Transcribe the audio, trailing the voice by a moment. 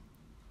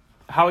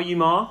How are you,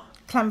 Ma?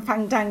 Clam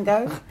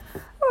Fandango.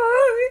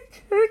 Oh,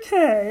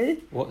 okay.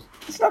 What?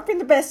 It's not been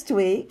the best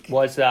week.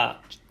 Why is that?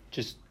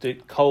 Just the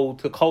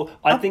cold.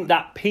 I think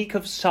that peak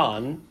of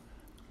sun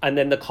and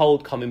then the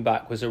cold coming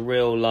back was a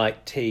real,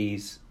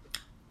 tease.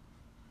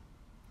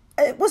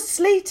 It was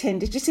sleeting.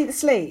 Did you see the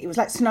sleet? It was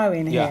like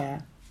snowing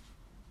here.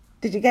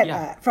 Did you get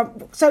that?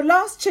 So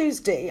last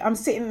Tuesday, I'm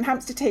sitting in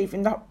Hampstead Heath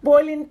in the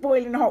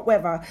boiling hot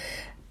weather,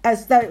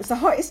 as though it was the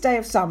hottest day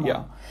of summer.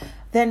 Yeah.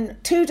 Then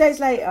 2 days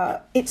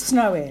later, it's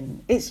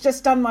snowing. It's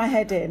just done my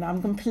head in.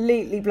 I'm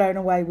completely blown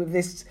away with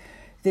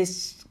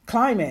this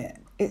climate.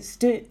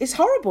 It's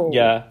horrible.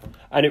 Yeah,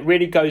 and it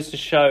really goes to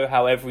show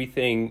how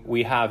everything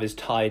we have is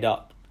tied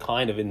up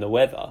kind of in the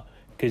weather.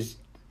 Because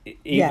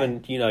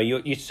even,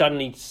 you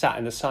suddenly sat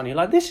in the sun, you're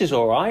like, this is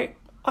all right.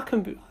 I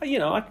can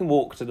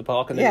walk to the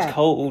park, and then it's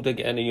cold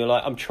again, and you're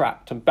like, I'm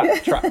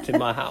back trapped in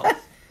my house.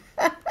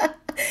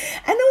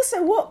 And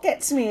also what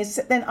gets me is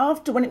that then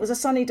after, when it was a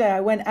sunny day, I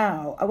went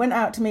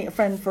out to meet a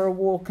friend for a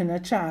walk and a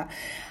chat.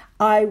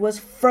 I was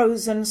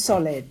frozen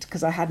solid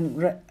because I hadn't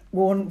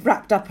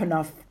wrapped up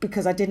enough,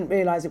 because I didn't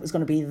realise it was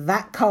going to be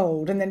that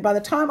cold. And then by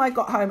the time I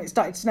got home, it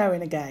started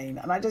snowing again,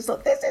 and I just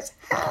thought, this is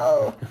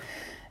hell.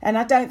 And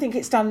I don't think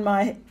it's done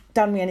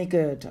me any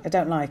good. I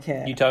don't like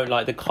it. You don't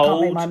like the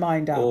cold? I can't make my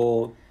mind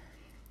up.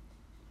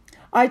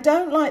 I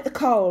don't like the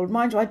cold.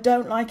 Mind you, I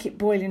don't like it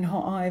boiling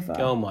hot either.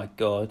 Oh, my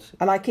God.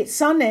 I like it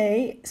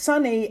sunny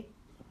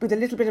with a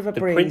little bit of a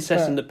breeze. The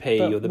Princess and the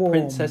Pea, or the warm.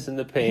 Princess and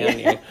the Pea, aren't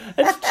you?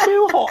 It's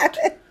too hot.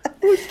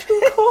 It's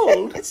too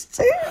cold. It's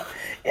too...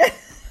 Yeah.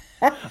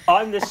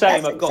 I'm the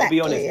same, I've got to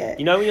be honest. It.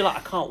 You know when you're like,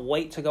 I can't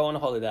wait to go on a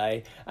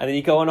holiday, and then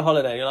you go on a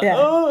holiday and you're like,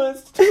 oh,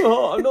 it's too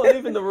hot, I'm not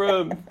leaving the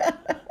room.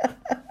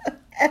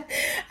 And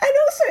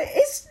also,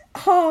 it's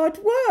hard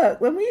work.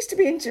 When we used to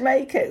be in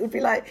Jamaica, it would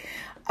be like,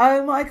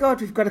 oh my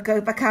God, we've got to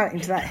go back out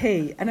into that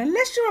heat. And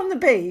unless you're on the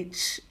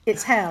beach,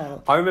 it's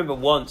hell. I remember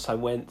once I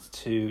went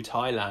to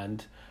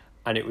Thailand,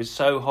 and it was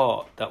so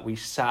hot that we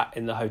sat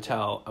in the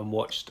hotel and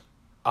watched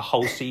a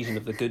whole season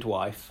of The Good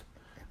Wife.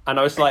 And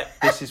I was like,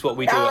 this is what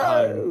we do at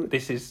home.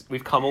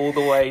 We've come all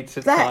the way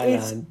to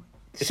Thailand.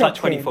 It's shocking. like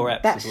 24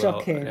 eps That's as well.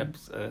 Shocking.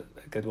 A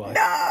Good Wife.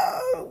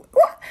 No!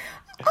 What?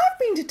 I've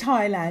been to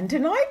Thailand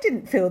and I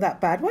didn't feel that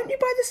bad. Weren't you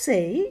by the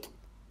sea?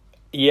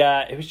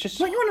 Yeah, it was just...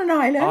 Weren't you on an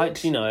island?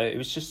 It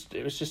was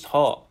just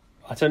hot.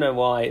 I don't know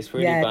why. It's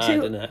really bad,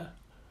 isn't it?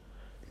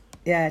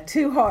 Yeah,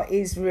 too hot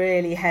is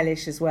really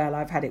hellish as well.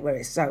 I've had it where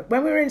it's so...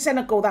 When we were in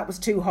Senegal, that was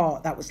too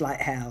hot. That was like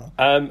hell.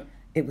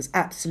 It was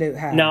absolute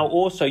hell. Now,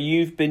 also,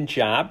 you've been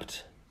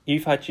jabbed.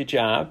 You've had your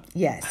jab.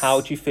 Yes. How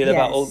do you feel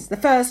about all... The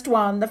first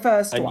one.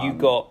 And you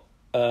got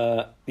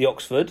the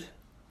Oxford.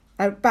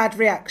 A bad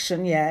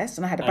reaction, yes.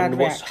 And I had a bad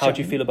reaction. How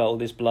do you feel about all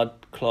this blood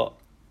clot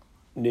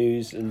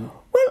news? And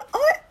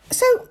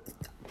So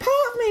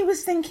part of me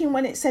was thinking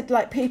when it said,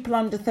 people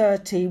under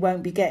 30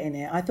 won't be getting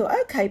it. I thought,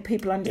 okay,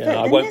 people under 30.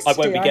 I won't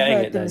be getting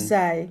it then.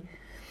 Say,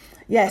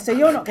 yeah, so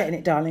you're not getting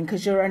it, darling,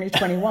 because you're only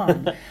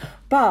 21.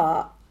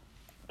 But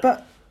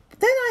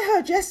then I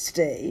heard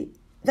yesterday,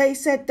 they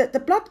said that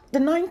the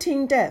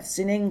 19 deaths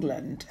in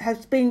England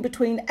has been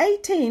between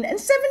 18 and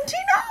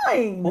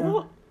 79.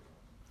 What?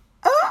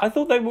 I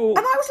thought they were all...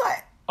 And I was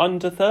like...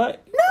 Under 30?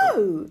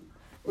 No.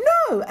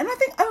 And I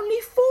think only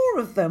 4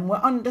 of them were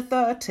under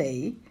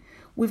 30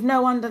 with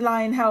no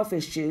underlying health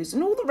issues,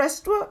 and all the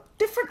rest were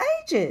different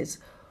ages.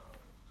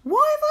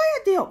 Why have I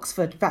had the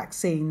Oxford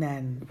vaccine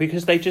then?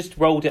 Because they just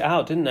rolled it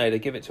out, didn't they? They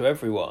give it to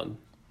everyone.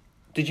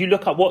 Did you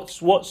look up what's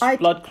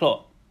blood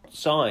clot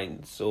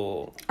signs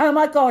or... Oh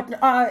my God,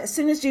 as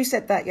soon as you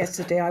said that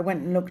yesterday, I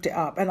went and looked it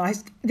up, and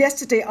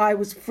yesterday I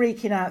was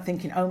freaking out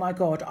thinking, oh my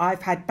God,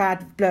 I've had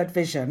bad blurred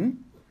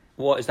vision.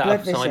 What is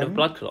that, a sign of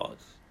blood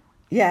clots?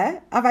 Yeah,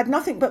 I've had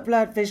nothing but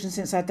blurred vision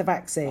since I had the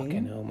vaccine.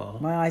 Fucking hell, Ma.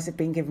 My eyes have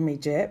been giving me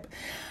jip,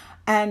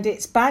 and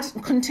it's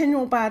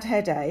continual bad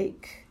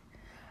headache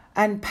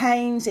and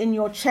pains in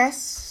your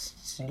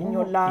chest, in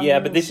your lungs. Yeah,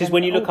 but this is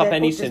when you look up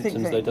any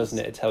symptoms, though, doesn't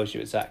it? It tells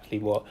you exactly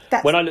what...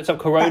 When I looked up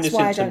corona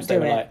symptoms, they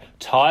were like,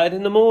 tired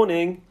in the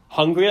morning,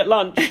 hungry at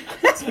lunch.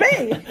 That's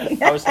me.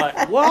 I was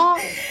like,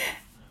 what?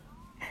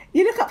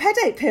 You look up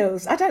headache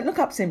pills. I don't look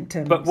up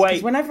symptoms. But wait.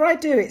 Because whenever I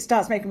do, it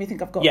starts making me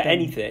think I've got them.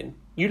 Anything.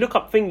 You look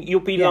up things, you'll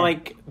be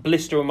like,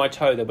 blister on my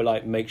toe, they'll be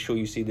like, make sure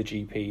you see the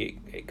GP,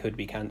 it could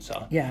be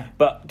cancer. Yeah.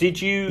 But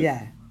did you...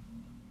 Yeah.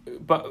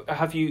 But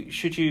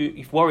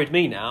you've worried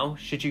me now,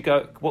 should you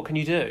go, what can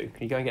you do?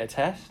 Can you go and get a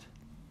test?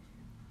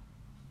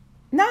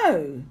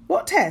 No.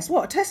 What test?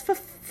 What? A test for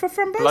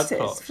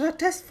thrombosis? A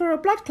test for a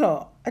blood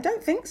clot? I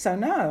don't think so,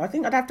 no. I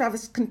think I'd have to have a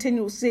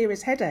continual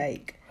serious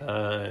headache.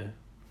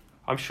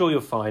 I'm sure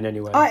you're fine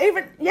anyway.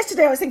 Even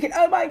yesterday I was thinking,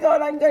 oh my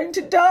God, I'm going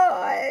to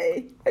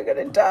die. I'm going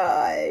to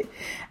die.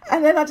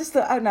 And then I just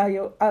thought,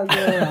 you're all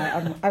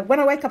right. When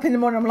I wake up in the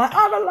morning, I'm like,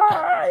 I'm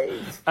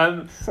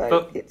alive.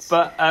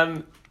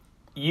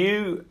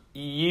 Your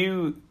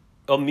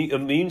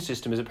immune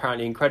system is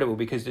apparently incredible,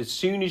 because as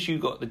soon as you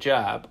got the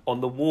jab,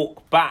 on the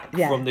walk back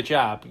from the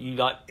jab, you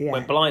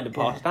went blind and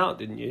passed out,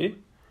 didn't you?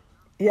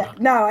 Yeah,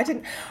 no, I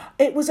didn't.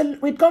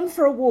 We'd gone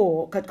for a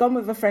walk. I'd gone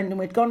with a friend and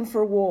we'd gone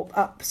for a walk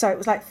up. So it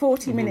was like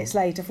 40 minutes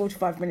later,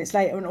 45 minutes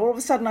later. And all of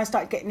a sudden I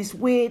started getting this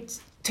weird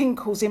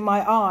tinkles in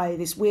my eye,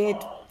 this weird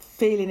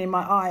feeling in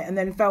my eye, and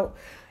then felt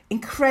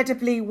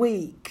incredibly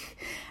weak.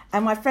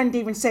 And my friend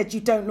even said,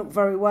 "You don't look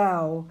very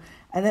well."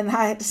 And then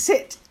I had to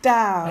sit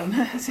down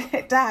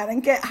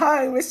and get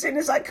home as soon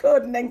as I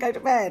could and then go to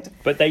bed.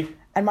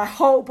 And my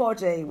whole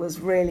body was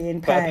really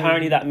in pain. But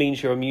apparently that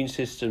means your immune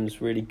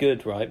system's really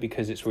good, right?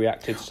 Because it's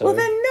reacted so... Well,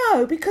 then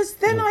no, because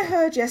then I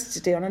heard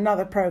yesterday on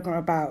another programme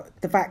about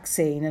the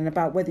vaccine and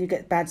about whether you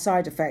get bad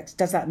side effects.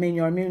 Does that mean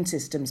your immune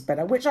system's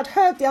better? Which I'd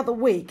heard the other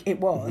week it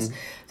was.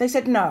 They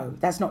said, no,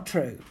 that's not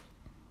true.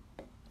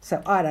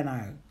 So I don't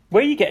know.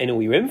 Where are you getting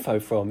all your info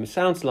from? It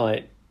sounds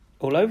like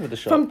all over the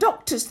shop. From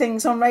doctors'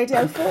 things on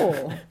Radio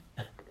 4.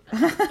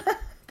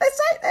 They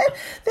say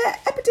they're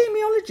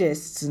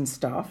epidemiologists and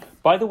stuff.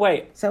 By the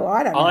way, so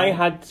I don't know. I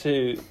had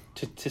to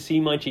see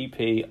my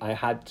GP. I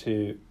had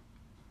to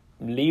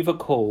leave a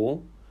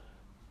call,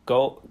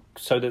 go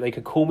so that they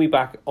could call me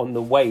back on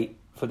the wait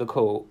for the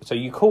call. So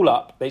you call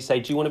up. They say,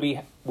 "Do you want to be?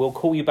 We'll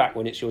call you back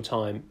when it's your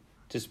time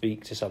to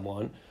speak to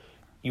someone."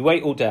 You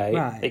wait all day.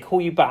 Right. They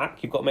call you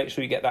back. You've got to make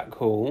sure you get that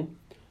call.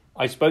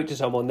 I spoke to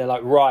someone. They're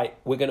like, "Right,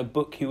 we're going to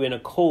book you in a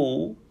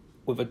call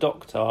with a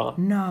doctor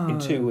in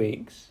 2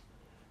 weeks."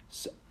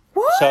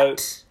 What? So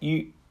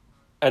you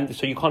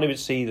can't even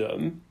see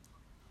them.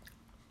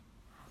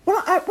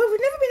 Well, we've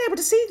never been able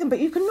to see them, but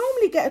you can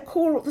normally get a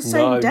call the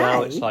same day. No,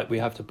 now it's like we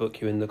have to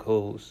book you in the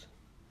calls.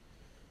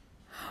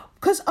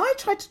 Because I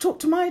tried to talk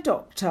to my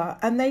doctor,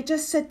 and they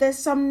just said there's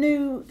some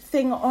new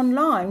thing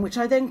online, which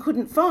I then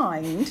couldn't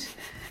find,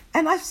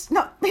 and I've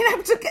not been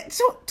able to get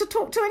to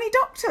talk to any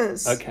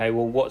doctors. Okay,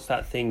 well, what's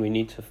that thing we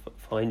need to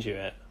find you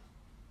at?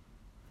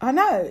 I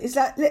know. It's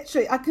like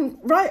literally, I can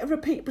write a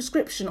repeat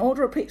prescription,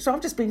 order a repeat. So I've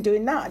just been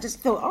doing that. I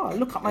just thought, I'll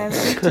look up my own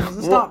symptoms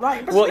and start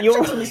writing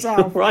prescriptions for myself.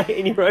 You're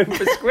writing your own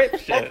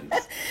prescriptions?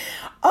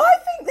 I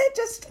think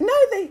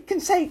they can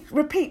say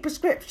repeat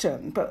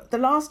prescription. But the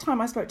last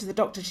time I spoke to the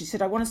doctor, she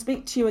said, "I want to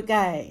speak to you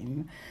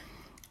again."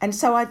 And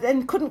so I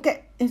then couldn't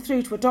get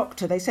through to a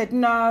doctor. They said,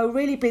 "No,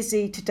 really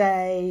busy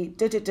today.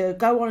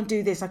 Go on and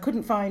do this." I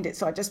couldn't find it.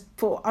 So I just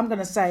thought, I'm going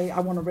to say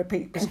I want a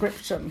repeat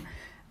prescription.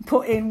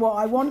 Put in what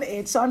I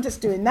wanted, so I'm just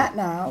doing that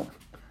now.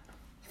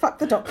 Fuck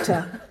the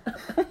doctor.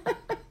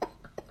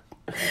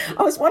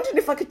 I was wondering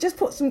if I could just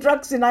put some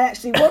drugs in I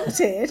actually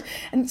wanted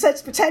and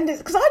just pretend it's...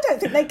 Because I don't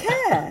think they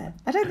care.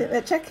 I don't think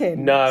they're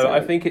checking. No, so. I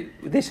think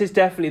this is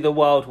definitely the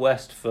Wild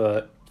West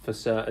for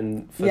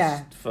certain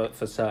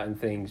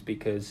things,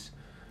 because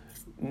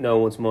no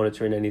one's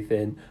monitoring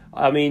anything.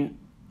 I mean,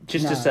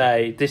 just to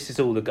say, this is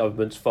all the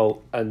government's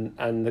fault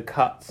and the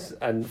cuts,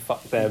 and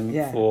fuck them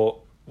for...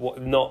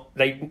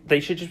 They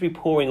should just be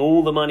pouring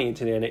all the money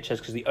into the NHS,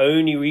 because the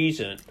only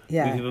reason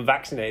we've even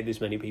vaccinated this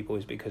many people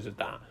is because of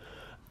that,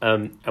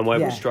 and why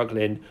we're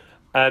struggling.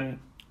 But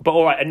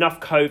all right,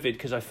 enough COVID,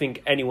 because I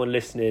think anyone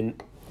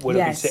listening would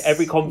have been sick.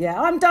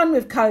 I'm done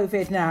with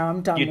COVID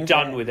now. You're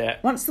done with it.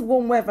 Once the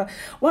warm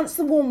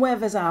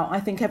weather's out, I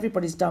think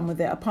everybody's done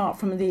with it. Apart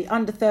from the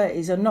under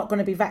 30s are not going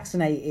to be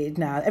vaccinated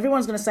now.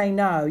 Everyone's going to say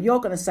no. You're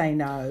going to say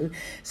no.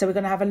 So we're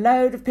going to have a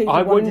load of people.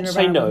 I wouldn't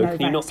say no.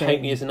 Can you not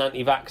paint me as an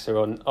anti-vaxxer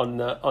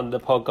on the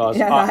podcast?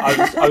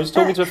 Yeah. I was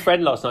talking to a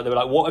friend last night. They were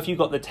like, "What have you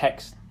got the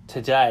text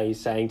today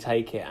saying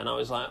take it?" And I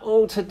was like,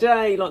 "Oh,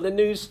 today, like the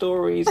news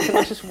stories. Can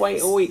I just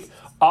wait a week?"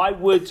 I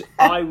would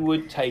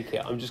take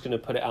it. I'm just going to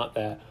put it out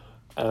there.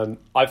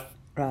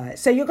 Right.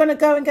 So you're going to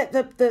go and get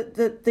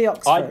the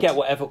Oxford. I'd get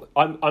whatever.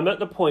 I'm at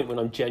the point when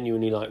I'm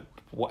genuinely like,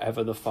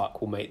 whatever the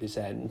fuck will make this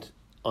end.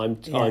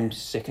 I'm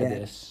sick of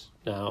this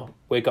now.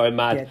 We're going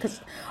mad.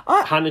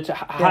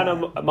 Hannah,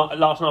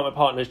 last night, my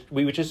partner,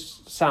 we were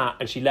just sat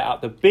and she let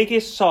out the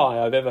biggest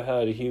sigh I've ever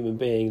heard a human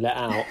being let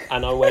out,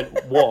 and I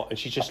went, "What?" And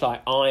she's just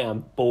like, "I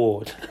am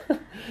bored."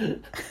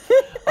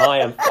 I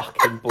am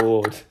fucking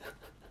bored.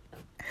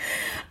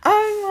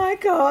 Oh my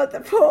God, the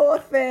poor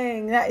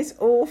thing. That is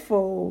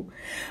awful.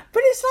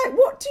 But it's like,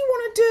 what do you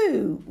want to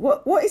do?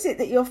 What is it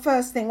that your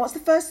first thing? What's the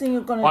first thing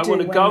you're going to do? I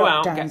want to go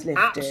out, get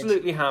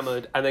absolutely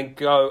hammered, and then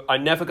go. I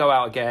never go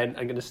out again.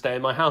 I'm going to stay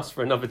in my house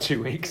for another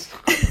 2 weeks.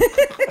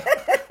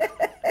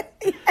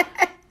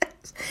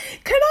 Yes.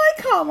 Can I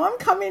come? I'm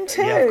coming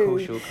too. Yeah, of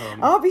course you'll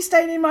come. I'll be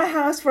staying in my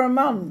house for a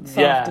month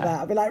after that.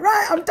 I'll be like,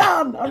 right, I'm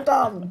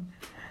done.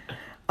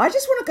 I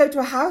just want to go to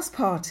a house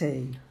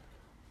party.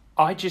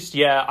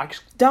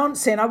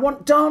 Dancing. I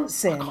want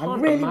dancing. I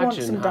really want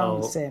some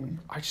dancing.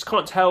 I just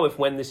can't tell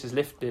when this is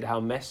lifted how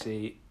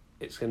messy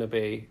it's going to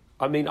be.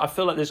 I mean, I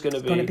feel like there's going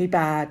to be... It's going to be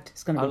bad.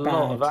 It's going to be bad. A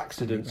lot of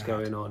accidents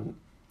going on.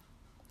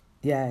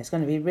 Yeah, it's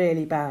going to be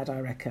really bad,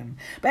 I reckon.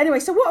 But anyway,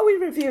 so what are we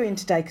reviewing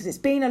today? Because it's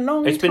been a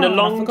long time. It's been a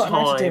long time.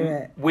 How to do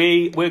it.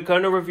 We're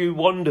going to review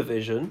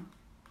WandaVision.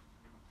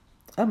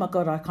 Oh my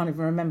God, I can't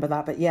even remember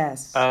that, but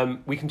yes.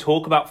 We can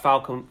talk about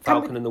Falcon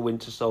and the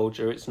Winter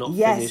Soldier. It's not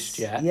finished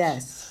yet.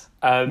 Yes.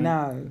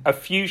 No. A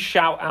few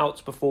shout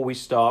outs before we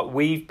start.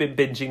 We've been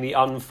binging The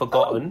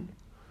Unforgotten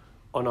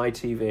on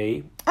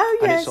ITV. Oh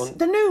and yes, it's on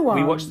the new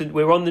one.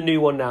 We're on the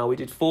new one now. We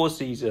did 4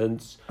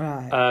 seasons.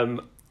 Right.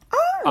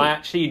 I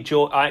actually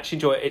enjoy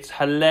it. It's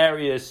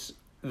hilarious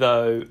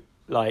though.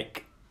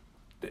 Like,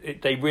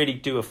 they really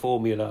do a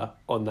formula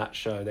on that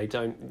show. They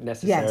don't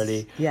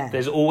necessarily. Yes.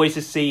 There's always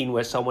a scene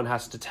where someone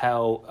has to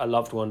tell a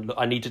loved one, "Look,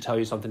 I need to tell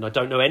you something. I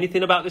don't know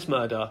anything about this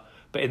murder,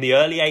 but in the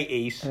early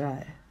 80s,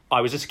 Right.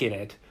 I was a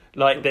skinhead."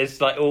 Like,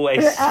 there's like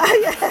always.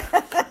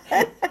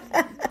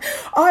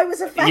 I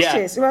was a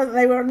fascist. Yeah.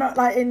 They were not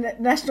like in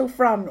National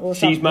Front or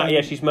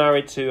something. She's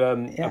married to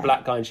a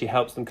black guy, and she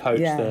helps them coach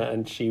there.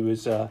 And she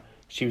was a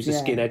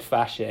skinhead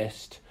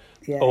fascist.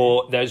 Yeah.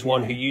 Or there's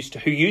one who used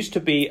to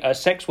be a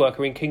sex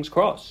worker in King's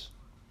Cross.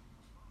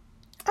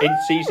 In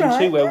season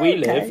 2, where we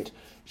lived,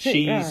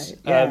 she's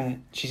a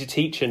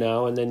teacher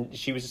now, and then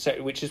she was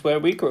which is where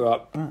we grew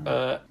up.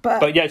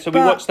 But yeah, so we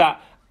watched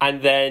that,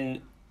 and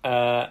then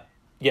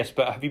yes,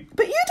 but have you?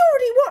 But you'd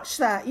already watched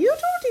that. You'd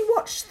already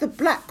watched the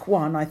black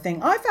one, I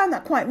think. I found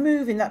that quite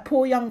moving. That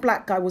poor young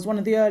black guy was one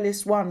of the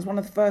earliest ones, one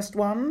of the first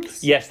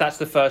ones. Yes, that's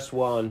the first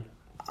one.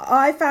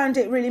 I found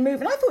it really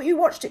moving. I thought you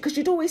watched it because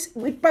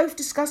we'd both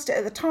discussed it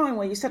at the time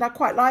where you said, I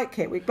quite like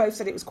it. We both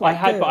said it was quite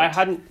good. But I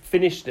hadn't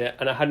finished it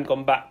and I hadn't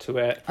gone back to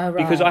it. Oh, right.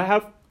 Because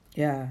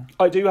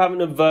I do have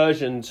an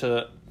aversion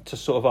to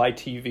sort of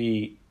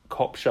ITV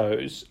cop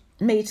shows.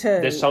 Me too.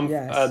 There's some,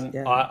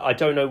 I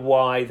don't know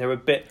why, they're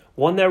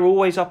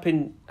always up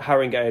in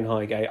Haringey and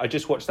Highgate. I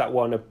just watched that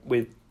one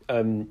with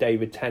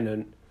David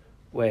Tennant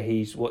where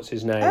what's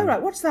his name? Oh,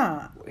 right, what's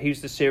that?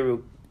 He's the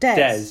serial...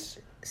 Des.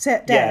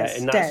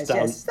 And that's done.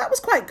 Yes. That was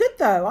quite good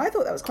though. I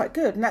thought that was quite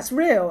good, and that's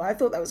real. I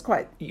thought that was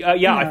quite.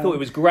 I thought it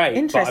was great,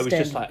 but I was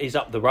just like, "He's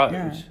up the road.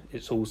 Yeah.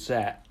 It's all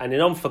set." And in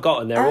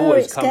Unforgotten, they're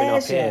always coming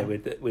up here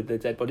with the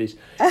dead bodies.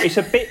 It's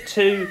a bit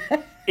too.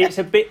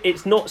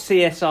 It's not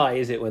CSI,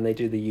 is it? When they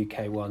do the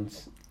UK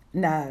ones,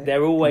 no,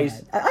 they're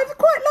always. No. I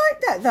quite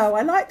like that though.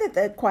 I like that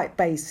they're quite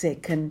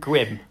basic and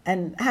grim,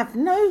 and have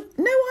no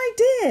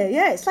idea.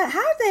 Yeah, it's like,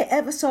 how did they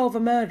ever solve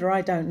a murder?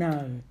 I don't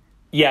know.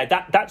 Yeah,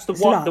 that's the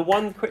one. The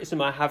one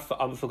criticism I have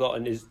for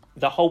Unforgotten is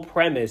the whole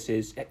premise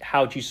is,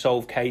 how do you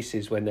solve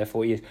cases when they're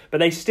 40 years? But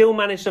they still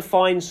manage to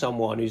find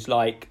someone who's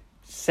like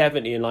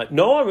 70 and like,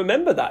 no, I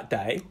remember that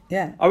day.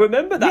 Yeah, I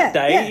remember that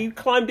day. Yeah. You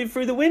climbed in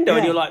through the window,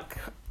 and you're like,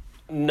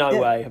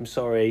 no way. I'm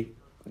sorry.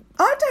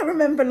 I don't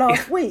remember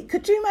last week.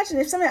 Could you imagine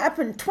if something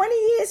happened 20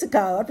 years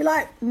ago? I'd be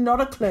like,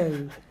 not a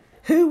clue.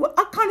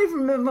 I can't even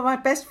remember my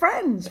best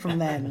friends from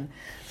then.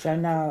 So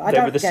no, I don't.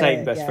 They were the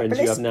same best friends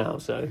you have now.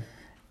 So.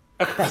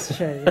 That's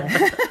true,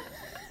 yeah.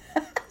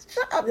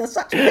 Shut up, you're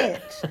such a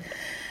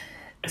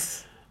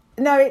bitch.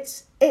 No,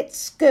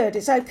 it's good.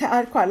 It's okay.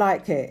 I quite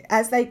like it.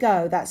 As they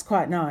go, that's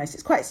quite nice.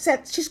 It's quite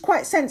she's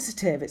quite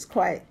sensitive. It's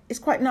quite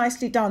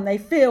nicely done. They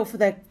feel for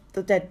the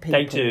dead people.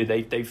 They do.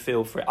 They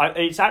feel for it.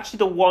 It's actually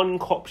the one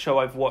cop show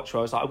I've watched where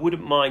I was like, I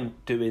wouldn't mind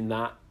doing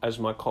that as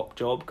my cop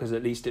job, because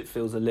at least it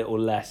feels a little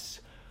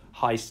less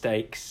high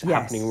stakes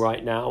happening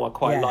right now. I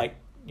quite like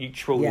you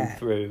trawling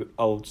through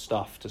old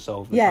stuff to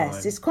solve the crime.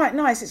 It's quite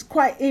nice. It's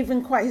quite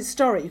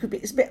historic.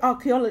 It's a bit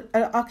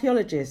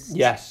archaeologist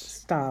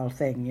style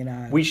thing, you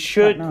know. We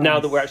should, now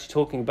that we're actually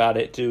talking about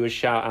it, do a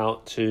shout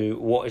out to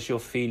what is your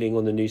feeling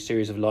on the new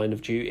series of Line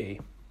of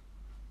Duty?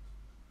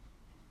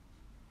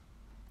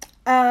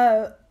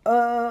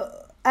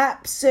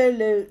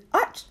 Absolute.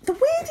 The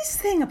weirdest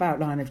thing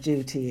about Line of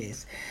Duty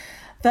is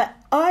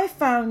that I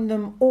found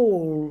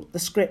all of the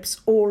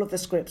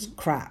scripts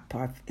crap.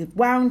 It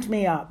wound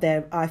me up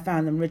there. I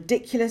found them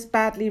ridiculous,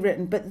 badly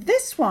written. But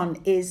this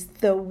one is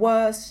the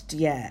worst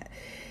yet.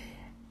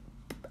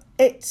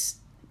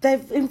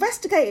 They've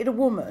investigated a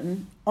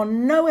woman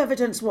on no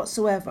evidence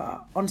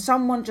whatsoever, on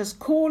someone just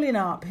calling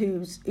up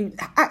who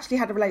actually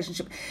had a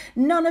relationship.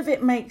 None of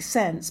it makes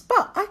sense,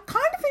 but I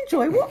kind of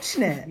enjoy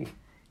watching it.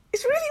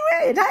 It's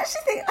really weird. I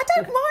actually think I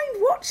don't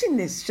mind watching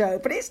this show,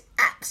 but it's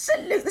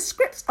absolute. The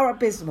scripts are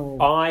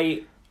abysmal.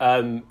 I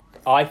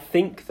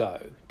think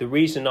though the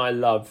reason I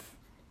love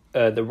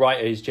the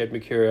writer is Jed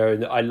Mercurio,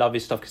 and I love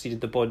his stuff because he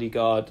did The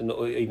Bodyguard, and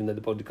even though The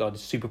Bodyguard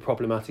is super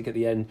problematic at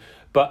the end,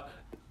 but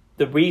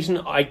the reason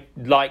I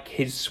like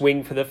his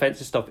swing for the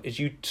fences stuff is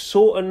you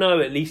sort of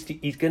know at least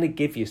he's going to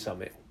give you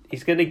something.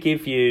 He's going to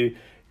give you.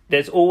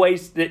 There's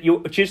always that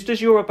you're just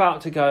as you're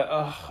about to go,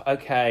 oh,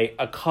 okay,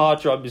 a car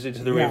jumps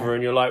into the river,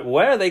 and you're like,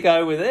 where are they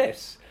going with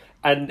this?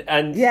 And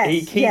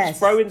he keeps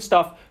throwing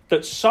stuff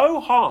that's so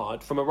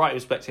hard from a writer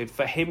perspective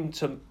for him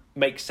to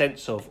make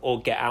sense of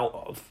or get out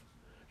of.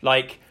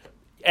 Like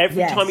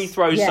every time he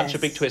throws such a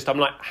big twist, I'm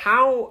like,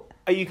 how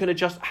are you going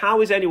to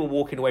how is anyone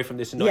walking away from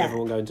this and not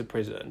everyone going to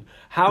prison?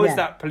 How is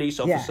that police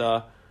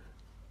officer?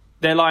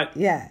 They're like...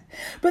 Yeah.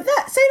 But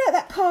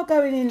that car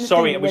going in...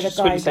 Sorry, we should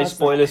quickly say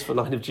spoilers for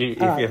Line of Duty if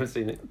you haven't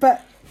seen it.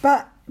 But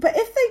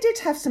if they did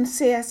have some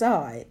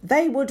CSI,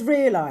 they would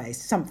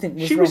realise something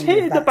was wrong. She was hit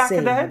in the back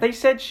of the head. They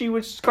said she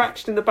was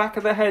scratched in the back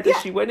of the head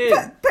as she went in.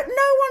 But no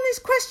one is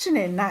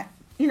questioning that.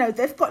 You know,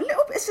 they've got a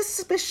little bit of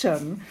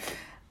suspicion.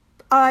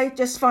 I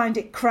just find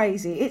it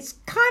crazy. It's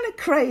kind of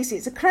crazy.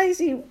 It's a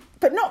crazy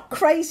but not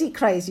crazy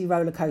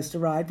roller coaster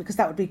ride, because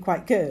that would be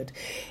quite good.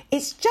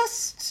 It's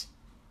just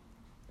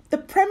the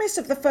premise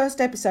of the first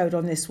episode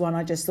on this one.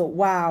 I just thought,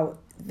 wow,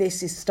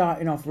 this is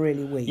starting off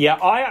really weak. Yeah,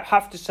 I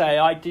have to say,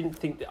 I didn't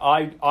think that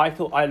I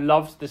thought I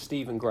loved the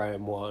Stephen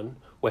Graham one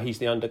where he's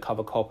the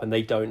undercover cop and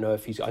they don't know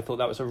if he's. I thought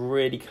that was a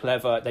really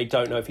clever. They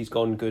don't know if he's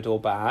gone good or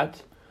bad.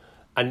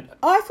 And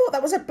I thought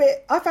that was a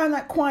bit. I found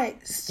that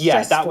quite stressful.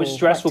 Yeah, that was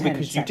stressful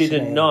because you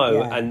didn't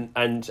know, yeah.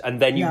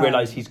 and then you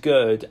realise he's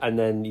good, and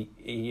then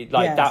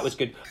that was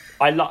good.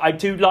 I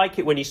do like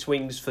it when he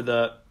swings for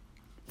the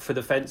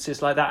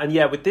fences like that, and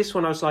yeah, with this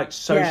one I was like,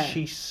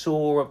 she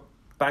saw a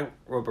bank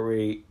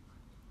robbery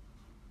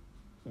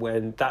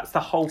when that's the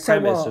whole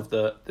premise of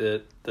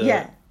the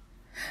yeah.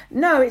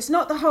 No, it's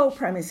not the whole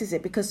premise, is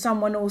it? Because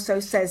someone also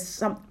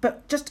says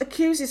but just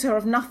accuses her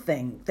of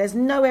nothing. There's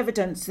no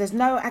evidence. There's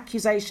no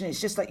accusation.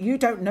 It's just like, you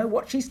don't know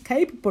what she's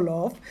capable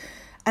of,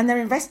 and they're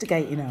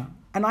investigating her.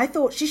 And I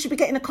thought she should be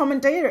getting a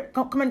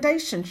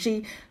commendation.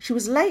 She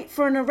was late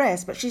for an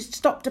arrest, but she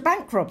stopped a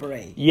bank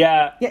robbery.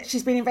 Yeah. Yet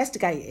she's been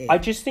investigated. I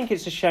just think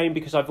it's a shame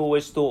because I've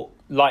always thought,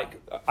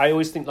 I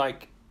always think,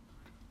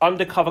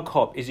 undercover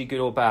cop, is he good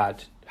or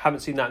bad? Haven't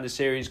seen that in the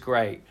series,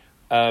 great.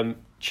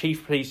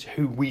 Chief police,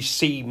 who we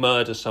see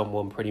murder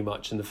someone pretty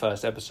much in the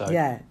first episode.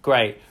 Yeah.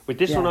 Great. With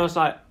this one, I was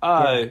like,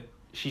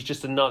 she's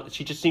just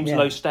she just seems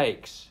low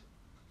stakes.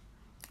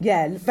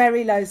 Yeah,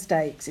 very low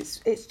stakes.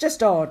 It's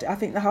just odd. I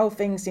think the whole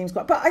thing seems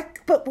quite...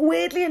 But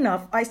weirdly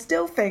enough, I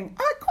still think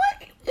I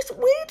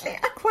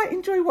quite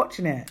enjoy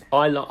watching it.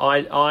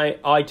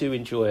 I do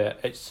enjoy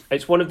it.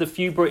 It's one of the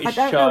few British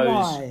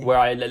shows where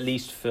I at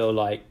least feel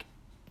like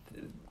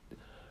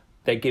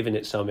they're giving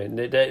it something.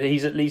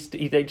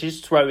 They're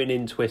just throwing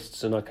in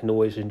twists, and I can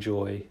always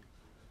enjoy.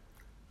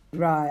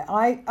 Right,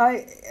 I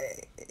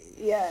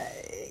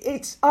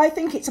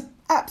think it's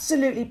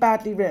absolutely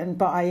badly written,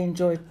 but I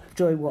enjoy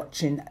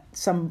watching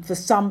for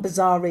some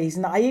bizarre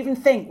reason. I even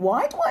think,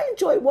 why do I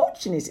enjoy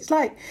watching this? It's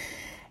like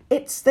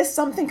there's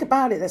something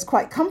about it that's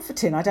quite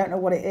comforting. I don't know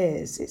what it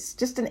is. It's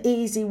just an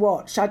easy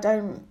watch. I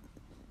don't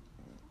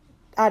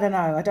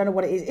know. I don't know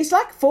what it is. It's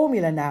like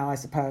Formula now, I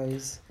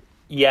suppose.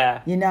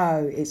 Yeah.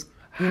 Know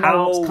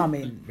what's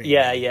coming. Really.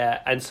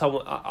 Yeah. And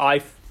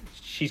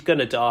she's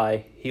gonna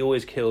die. He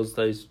always kills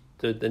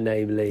the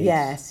name leads.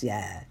 Yes,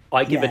 yeah.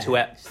 I give it till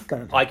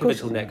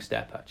next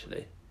step,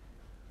 actually.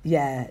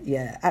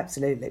 Yeah,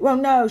 absolutely. Well,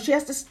 no, she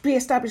has to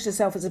re-establish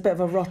herself as a bit of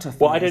a rotter first.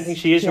 Well, I don't think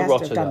she is a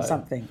rotter, to have done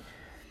something.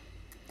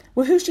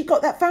 Well, who she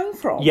got that phone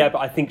from? Yeah, but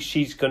I think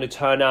she's going to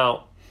turn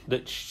out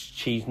that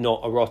she's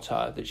not a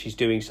rotter, that she's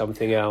doing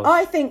something else.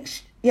 I think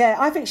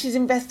she's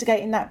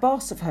investigating that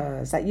boss of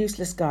hers, that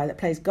useless guy that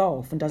plays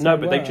golf and doesn't work.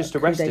 No, but they've just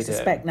arrested who they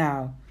suspect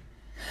now.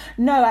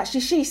 No, actually,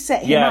 she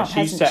set him up,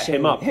 she set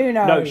him up. Who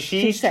knows? No,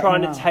 she's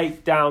trying to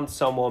take down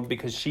someone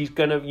because she's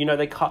going to...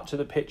 they cut to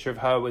the picture of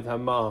her with her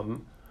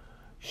mum.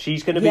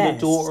 She's going to be the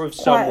daughter of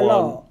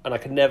someone... And I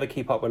can never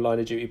keep up with Line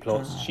of Duty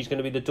plots. She's going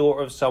to be the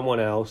daughter of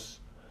someone else,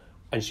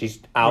 and she's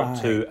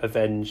out to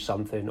avenge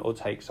something or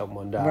take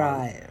someone down.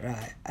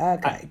 Right.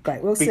 Okay,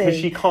 great. We'll see. Because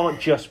she can't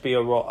just be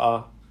a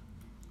rotter.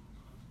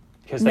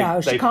 Because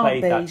they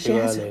played that too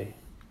early.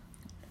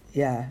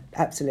 Yeah,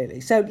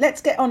 absolutely. So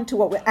let's get on to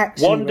what we're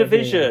actually WandaVision.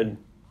 reviewing.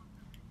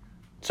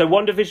 So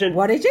WandaVision...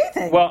 What did you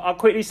think? Well, I'll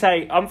quickly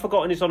say,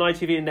 Unforgotten is on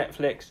ITV and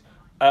Netflix.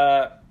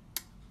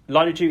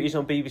 Line of Duty is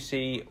on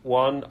BBC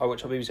One. I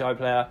watch on BBC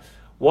iPlayer.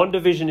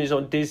 WandaVision is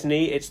on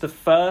Disney. It's the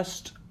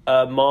first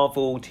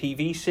Marvel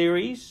TV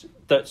series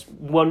that's...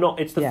 Well, not...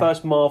 It's the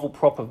first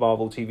proper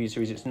Marvel TV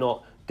series. It's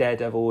not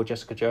Daredevil or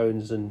Jessica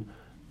Jones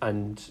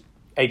and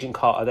Agent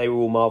Carter. They were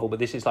all Marvel, but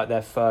this is like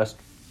their first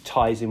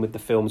ties in with the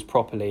films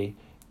properly.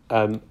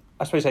 I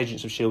suppose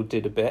Agents of S.H.I.E.L.D.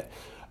 did a bit.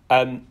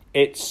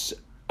 It's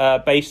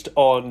based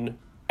on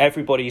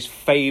everybody's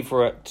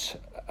favourite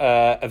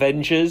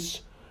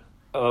Avengers,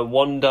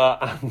 Wanda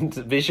and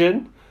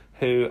Vision,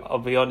 who, I'll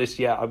be honest,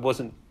 I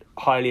wasn't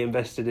highly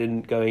invested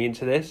in going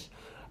into this.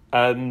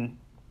 And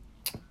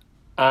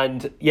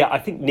I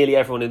think nearly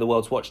everyone in the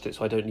world's watched it,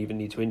 so I don't even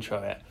need to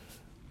intro it.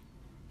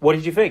 What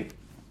did you think?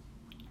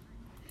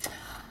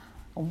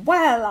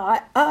 Well,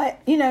 I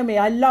you know me,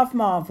 I love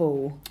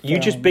Marvel. You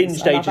just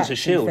binged Agents of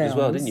S.H.I.E.L.D. as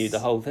well, didn't you? The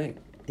whole thing.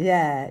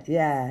 Yeah.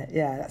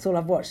 That's all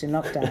I've watched in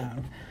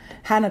lockdown.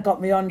 Hannah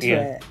got me onto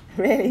it.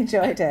 Really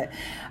enjoyed it.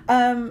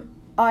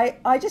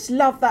 I just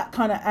love that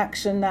kind of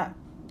action,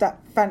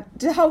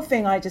 the whole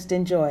thing. I just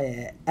enjoy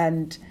it.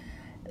 And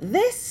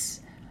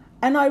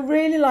I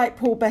really like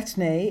Paul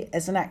Bettany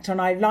as an actor, and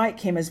I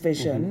like him as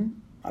Vision. Mm-hmm.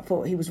 I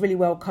thought he was really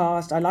well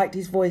cast. I liked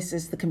his voice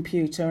as the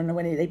computer, and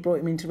when they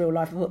brought him into real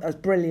life, I thought that was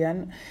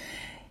brilliant.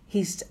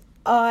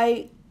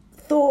 I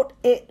thought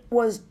it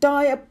was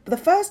the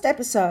first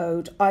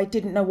episode, I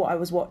didn't know what I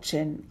was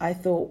watching. I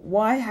thought,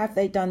 why have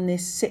they done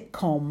this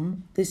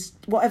sitcom, this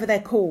whatever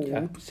they're called?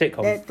 Yeah,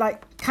 sitcom. They're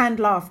like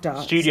canned laughter.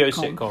 Studio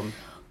sitcom,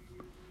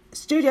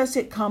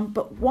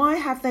 but why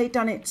have they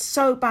done it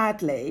so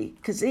badly?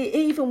 Because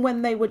even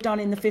when they were done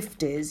in the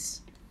 50s,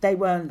 they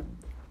weren't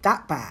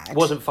that bad. It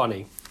wasn't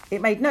funny.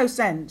 It made no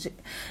sense.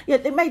 Yeah,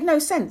 it made no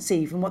sense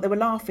even what they were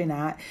laughing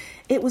at.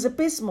 It was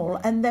abysmal.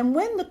 And then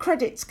when the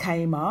credits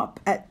came up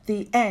at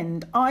the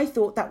end, I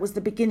thought that was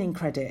the beginning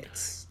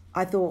credits.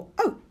 I thought,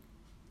 oh,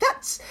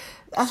 that's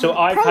so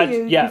I've had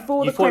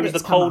before it was the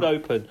cold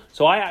open.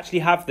 So I actually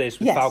have this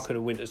with Falcon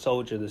and Winter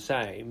Soldier the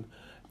same.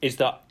 Is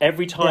that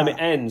every time it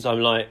ends,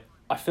 I'm like,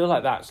 I feel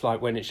like that's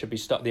like when it should be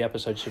the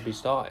episode should be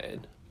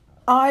started.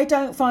 I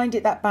don't find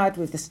it that bad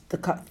with the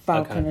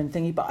Falcon and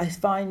thingy, but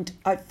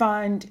I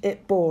find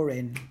it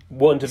boring.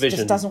 WandaVision. It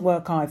just doesn't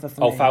work either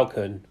for me. Oh,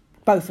 Falcon.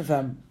 Both of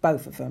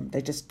them.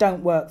 They just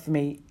don't work for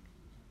me.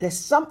 There's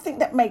something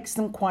that makes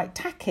them quite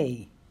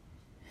tacky.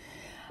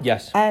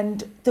 Yes.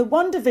 And the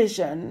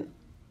WandaVision,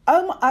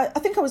 I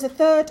think I was a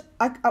third.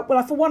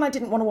 For one, I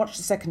didn't want to watch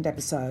the second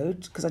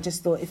episode because I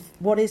just thought,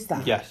 what is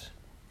that? Yes.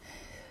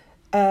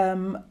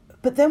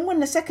 But then when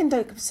the second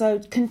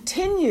episode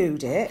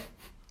continued it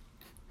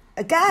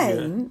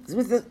again,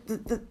 with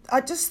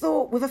I just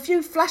thought, with a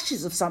few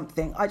flashes of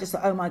something, I just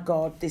thought, oh my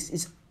God, this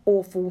is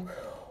awful.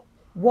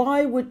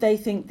 Why would they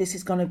think this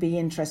is going to be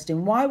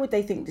interesting? Why would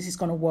they think this is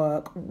going to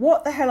work?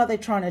 What the hell are they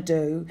trying to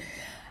do?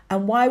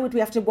 And why would we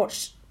have to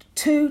watch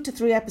 2 to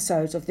 3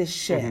 episodes of this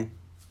shit?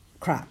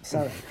 Crap,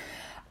 sorry.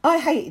 I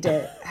hated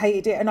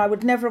it, and I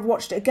would never have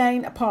watched it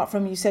again, apart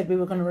from you said we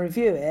were going to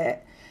review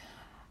it.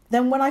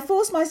 Then when I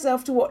forced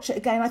myself to watch it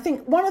again, I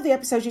think one of the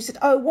episodes you said,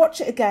 oh,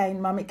 watch it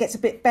again, Mum, it gets a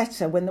bit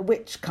better when the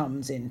witch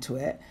comes into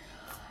it.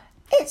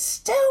 It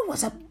still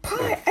was a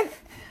pie. And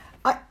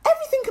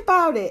everything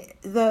about it,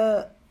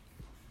 even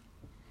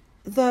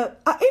the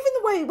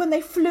way when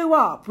they flew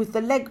up with the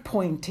leg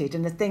pointed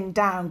and the thing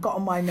down got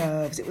on my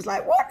nerves. It was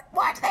like, what?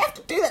 Why do they have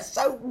to do that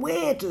so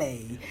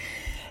weirdly?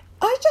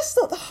 I just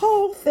thought the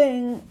whole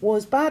thing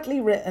was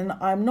badly written.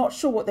 I'm not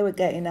sure what they were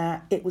getting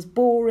at. It was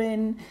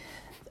boring.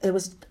 There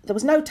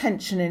was no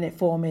tension in it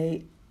for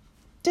me.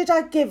 Did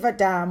I give a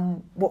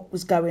damn what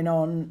was going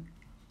on?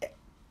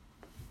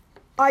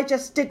 I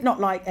just did not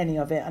like any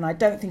of it, and I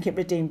don't think it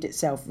redeemed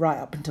itself right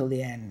up until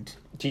the end.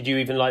 Did you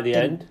even like the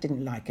end?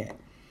 Didn't like it.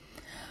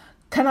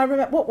 Can I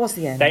remember, what was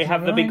the end? They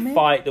have the big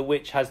fight, the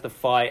witch has the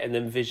fight, and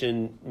then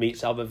Vision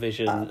meets other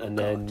Vision,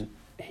 then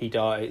he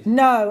dies.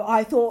 No,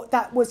 I thought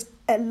that was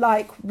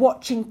like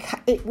watching,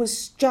 it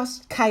was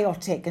just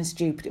chaotic and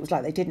stupid. It was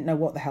like they didn't know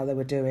what the hell they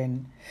were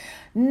doing.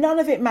 None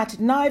of it mattered.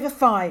 Neither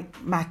fight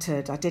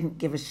mattered. I didn't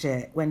give a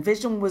shit. When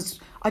Vision was,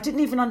 I didn't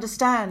even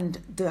understand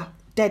the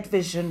dead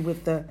Vision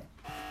with the,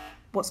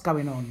 what's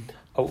going on?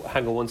 Oh,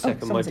 hang on 1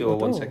 second, my door,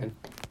 1 second.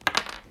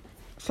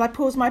 Shall I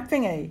pause my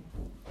thingy?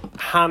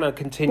 Hannah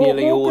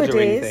continually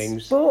ordering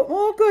things. Bought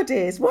more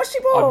goodies. What's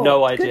she bought? I've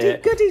no idea.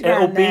 Goodies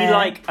It'll be there.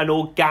 Like an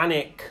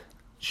organic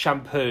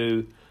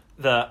shampoo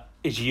that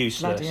is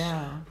useless. Bloody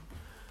hell.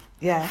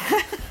 Yeah.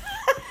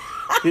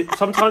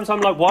 Sometimes I'm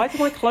like, why do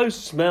my clothes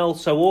smell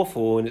so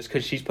awful? And it's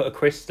because she's put a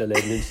crystal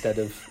in instead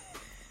of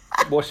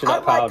washing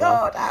up powder. Oh my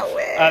God, how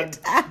weird.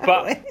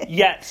 Weird.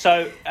 Yeah,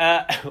 so,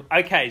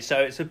 okay, so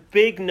it's a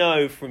big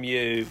no from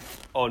you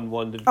on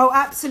WandaVision. Oh,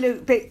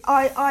 absolute big.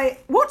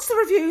 What's the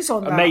reviews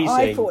on that? Amazing.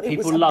 I thought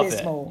People was love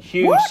abysmal. it.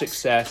 Huge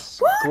success.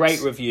 What?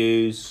 Great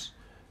reviews.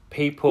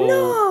 People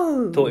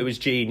thought it was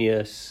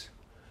genius.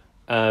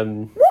 What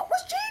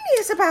was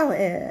genius about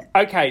it?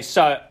 Okay,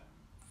 so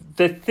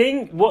the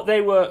thing,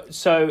 they were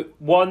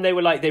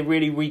like, they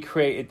really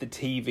recreated the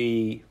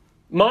TV.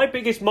 My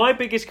biggest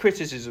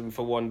criticism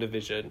for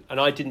WandaVision, and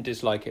I didn't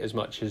dislike it as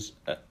much as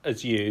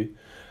you,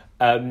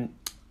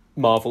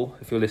 Marvel,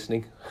 if you're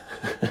listening.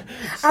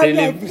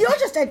 You're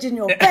just edging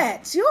your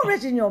bets. You're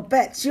edging your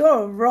bets.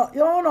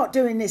 You're not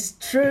doing this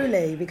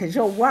truly because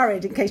you're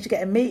worried in case you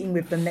get a meeting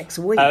with them next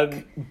week.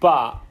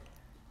 But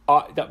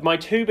my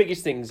two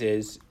biggest things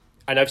is,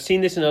 and I've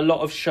seen this in a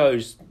lot of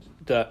shows,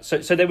 that so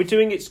they were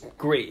doing its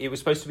grief. It was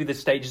supposed to be the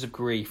stages of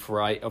grief,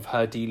 right, of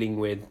her dealing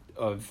with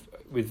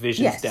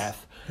Vision's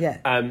death. Yeah.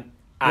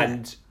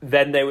 And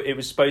then it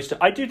was supposed to.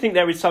 I do think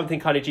there is something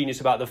kind of genius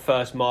about the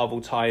first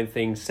Marvel tie-in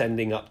thing,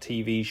 sending up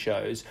TV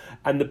shows,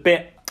 and the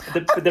bit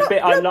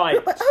I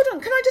like. But hold on,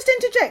 can I just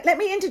interject? Let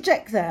me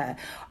interject there.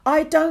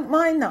 I don't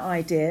mind that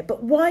idea,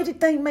 but why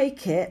did they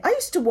make it? I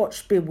used to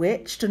watch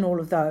Bewitched and all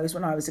of those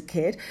when I was a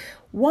kid.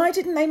 Why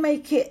didn't they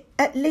make it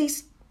at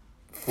least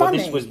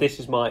funny? Well, this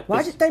is my.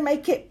 Why did they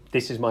make it?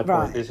 This is my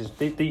point. This is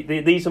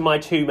these are my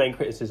two main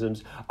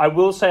criticisms. I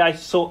will say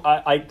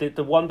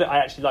the one bit I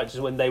actually liked is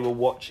when they were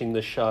watching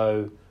the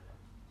show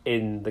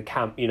in the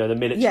camp, the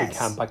military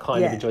camp. I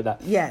kind of enjoyed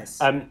that. Yes.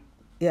 But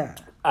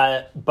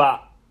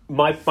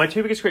my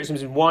two biggest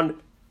criticisms is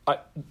one,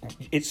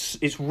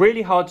 it's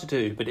really hard to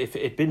do, but if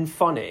it had been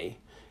funny,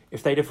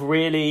 if they'd have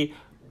really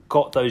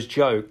got those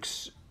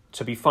jokes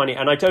to be funny,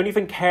 and I don't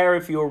even care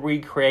if you're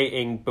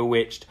recreating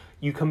Bewitched.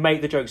 You can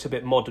make the jokes a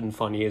bit modern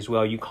funny as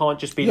well. You can't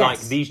just be like,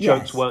 these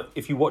jokes weren't...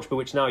 If you watch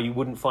Bewitched now, you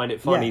wouldn't find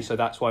it funny, so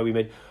that's why we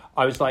made...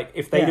 I was like,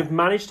 if they'd have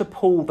managed to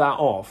pull that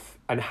off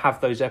and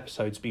have those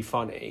episodes be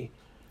funny...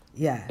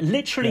 Yeah.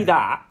 Literally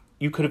that,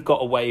 you could have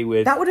got away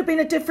with. That would have been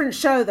a different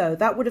show, though.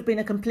 That would have been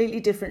a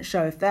completely different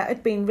show if that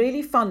had been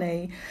really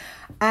funny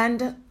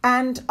and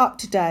up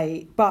to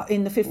date, but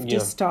in the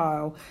 50s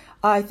style.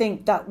 I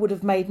think that would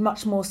have made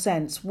much more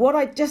sense. What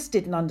I just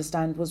didn't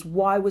understand was,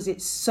 why was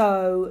it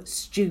so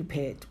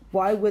stupid?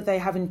 Why were they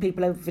having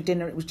people over for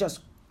dinner? It was just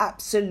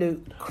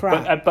absolute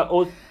crap.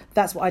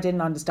 That's what I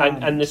didn't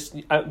understand. And this,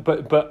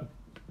 but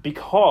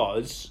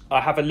because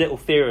I have a little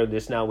theory on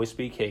this now we're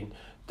speaking,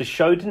 the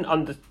show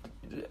didn't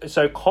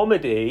so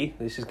comedy,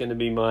 this is going to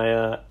be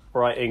my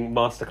writing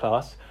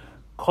masterclass,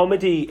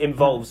 comedy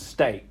involves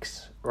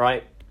stakes,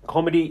 right?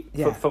 Comedy,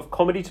 for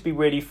comedy to be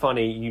really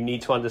funny, you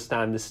need to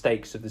understand the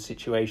stakes of the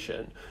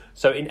situation.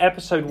 So in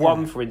episode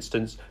 1, for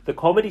instance, the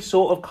comedy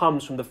sort of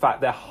comes from the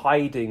fact they're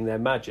hiding their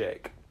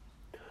magic.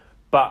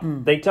 But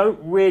they don't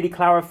really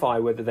clarify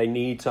whether they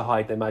need to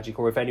hide their magic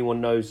or if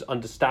anyone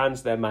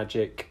understands their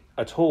magic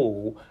at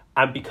all.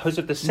 And because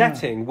of the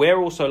setting, we're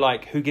also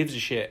like, who gives a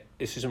shit?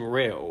 This isn't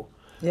real.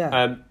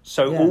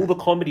 All the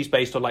comedy's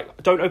based on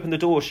like, don't open the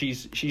door,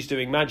 she's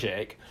doing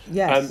magic.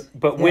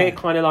 We're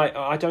kind of like,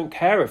 I don't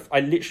care I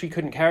literally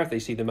couldn't care if they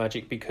see the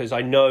magic because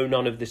I know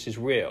none of this is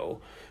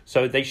real.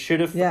 So they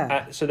should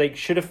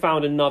have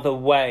found another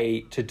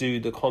way to do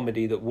the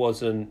comedy that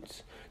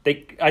wasn't.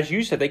 They, as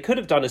you said, they could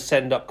have done a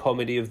send-up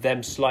comedy of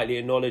them slightly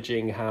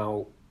acknowledging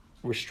how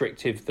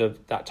restrictive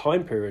that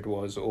time period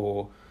was,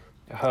 or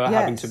her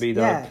having to be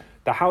the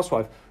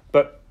housewife.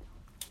 But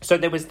so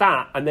there was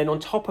that, and then on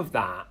top of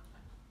that,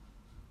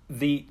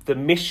 the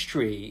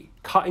mystery,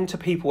 cutting to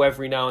people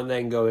every now and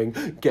then going,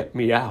 "Get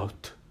me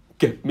out,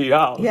 get me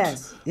out."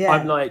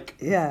 I'm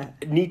like,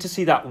 need to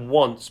see that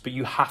once, but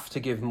you have to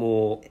give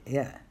more.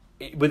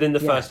 Within the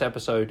first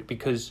episode,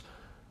 because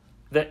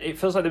it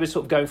feels like they were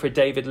sort of going for a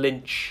David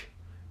Lynch.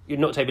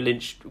 Not David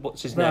Lynch.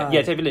 What's his name?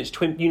 Yeah, David Lynch.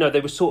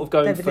 They were sort of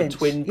going David for Lynch,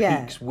 Twin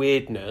Peaks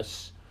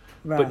weirdness.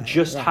 But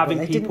just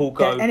having people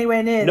go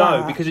anywhere near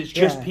that. Because it's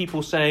just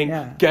people saying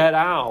 "get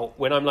out."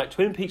 When I'm like,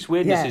 Twin Peaks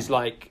weirdness is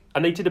like,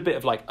 and they did a bit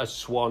of like a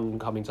swan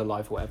coming to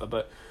life or whatever,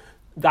 but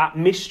that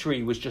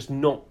mystery was just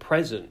not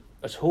present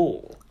at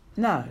all.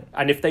 No.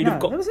 And if they'd have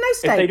got, there was no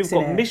stakes if they'd have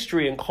got in it.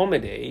 mystery and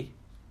comedy,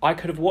 I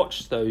could have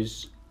watched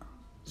those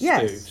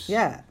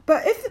spoofs.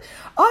 But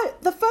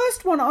the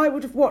first one I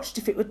would have watched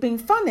if it would have been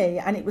funny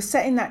and it was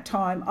set in that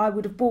time, I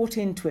would have bought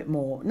into it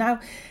more. Now,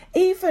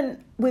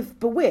 even with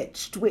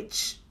Bewitched,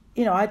 which,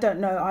 you know, I don't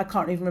know, I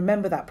can't even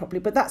remember that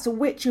properly, but that's a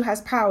witch who has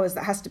powers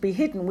that has to be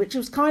hidden, which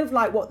was kind of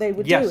like what they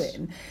were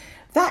doing.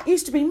 That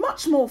used to be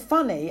much more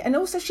funny. And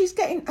also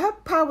her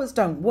powers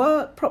don't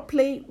work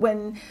properly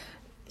when,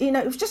 you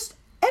know, it was just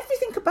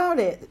everything about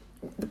it.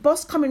 The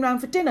boss coming round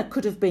for dinner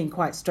could have been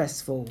quite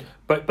stressful.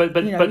 But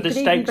the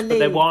stakes, but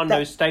there are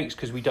no stakes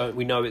because we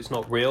know it's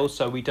not real,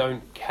 so we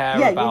don't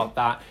care about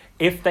that.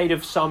 If they'd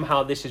have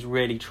somehow, this is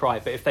really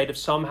trite, but if they'd have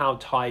somehow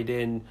tied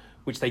in,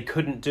 which they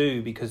couldn't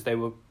do because they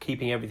were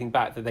keeping everything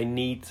back, that they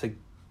need to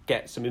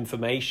get some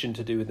information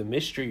to do with the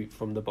mystery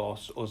from the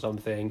boss or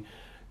something,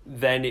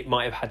 then it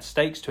might have had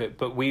stakes to it.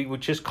 But we were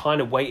just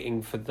kind of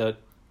waiting for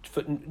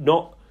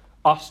not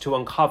us to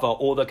uncover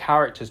or the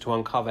characters to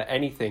uncover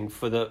anything,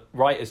 for the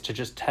writers to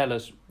just tell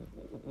us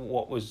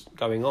what was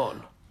going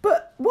on.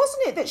 But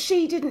wasn't it that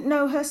she didn't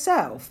know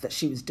herself that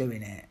she was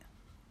doing it?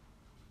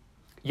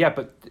 Yeah,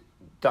 but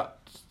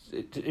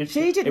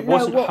she didn't it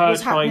wasn't know what her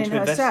was trying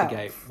happening to herself.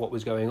 investigate what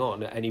was going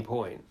on at any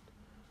point.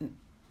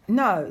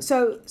 No,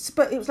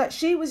 but it was like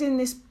she was in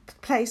this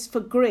place for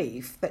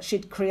grief that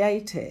she'd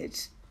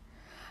created,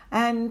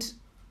 and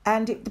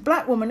the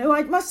black woman, who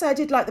I must say I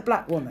did like the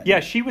black woman.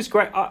 Yeah, she was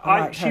great.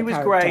 She was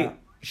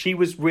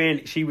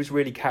great. She was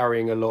really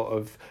carrying a lot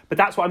of. But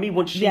that's what I mean.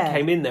 Once she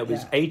came in, there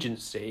was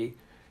agency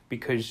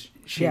because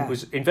she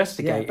was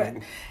investigating.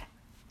 Yeah,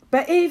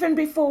 but even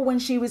before, when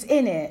she was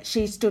in it,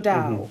 she stood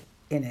out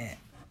in it,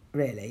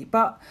 really.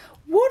 But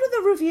what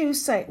do the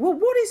reviews say? Well,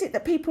 what is it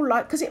that people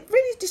like? Because it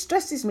really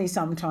distresses me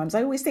sometimes.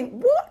 I always think,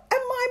 what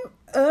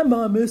am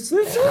I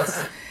missing?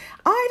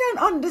 I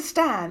don't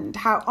understand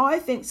how I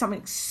think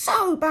something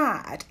so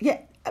bad,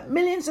 yet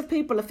millions of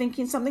people are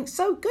thinking something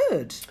so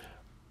good.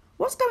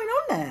 What's going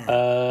on there?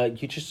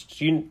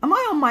 Am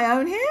I on my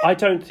own here? I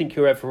don't think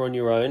you're ever on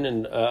your own,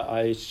 and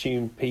I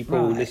assume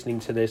people listening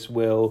to this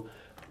will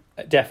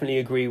definitely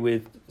agree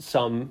with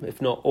some,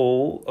 if not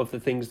all, of the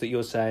things that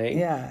you're saying.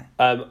 Yeah.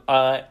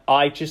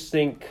 I just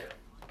think,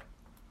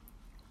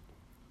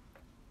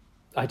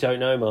 I don't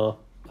know, Ma.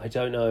 I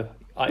don't know.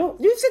 Well,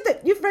 you've said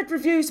that you've read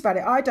reviews about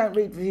it. I don't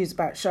read reviews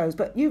about shows,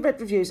 but you read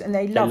reviews and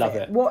they love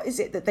it. What is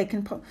it that they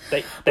can... But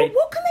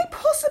what can they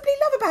possibly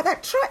love about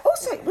that track?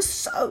 Also, it was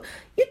so...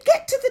 You'd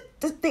get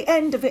to the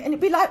end of it and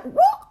it'd be like,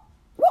 what?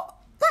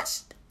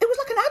 It was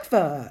like an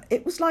advert.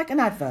 It was like an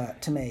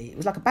advert to me. It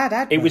was like a bad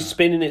advert. It was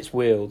spinning its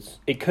wheels.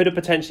 It could have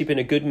potentially been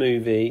a good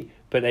movie,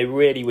 but they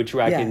really were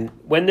dragging... Yeah.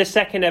 When the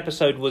second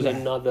episode was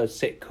another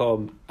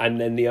sitcom, and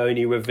then the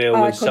only reveal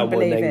was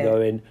someone then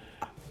going...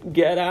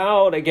 Get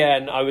out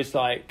again. I was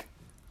like,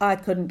 I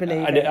couldn't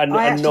believe it. And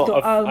I not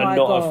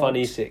thought, a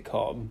funny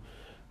sitcom.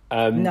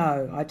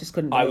 No, I just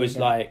couldn't believe it. I was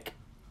like,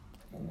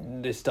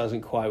 this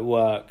doesn't quite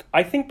work.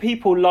 I think a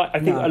lot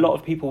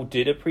of people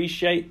did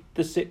appreciate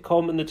the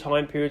sitcom and the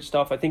time period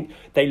stuff. I think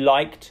they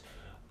liked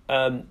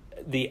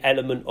the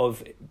element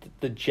of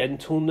the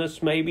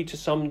gentleness, maybe to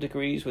some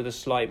degrees, with a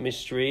slight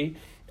mystery.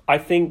 I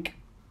think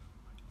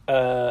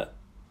the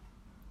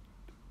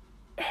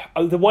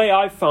way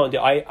I found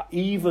it,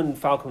 even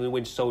Falcon and the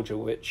Winter Soldier,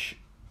 which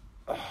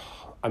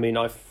I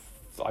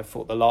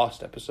thought the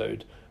last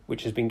episode,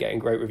 which has been getting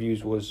great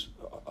reviews, was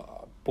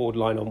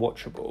borderline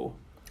unwatchable.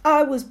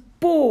 I was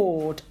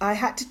bored. I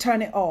had to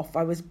turn it off.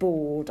 I was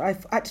bored. I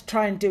had to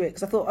try and do it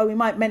because I thought, we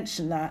might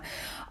mention that.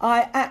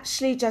 I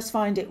actually just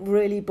find it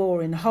really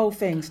boring. The whole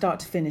thing, start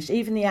to finish,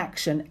 even the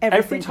action,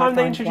 everything. Every time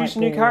they introduce a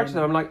new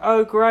character, I'm like,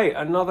 oh, great,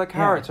 another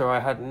character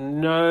I had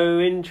no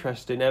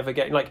interest in ever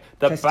getting. Like,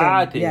 the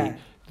baddie,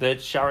 the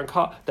Sharon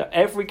Carter,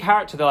 every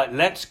character, they're like,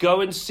 let's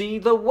go and see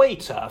the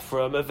waiter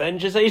from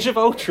Avengers Age of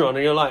Ultron.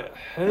 And you're like,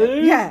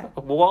 who? Yeah.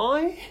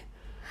 Why?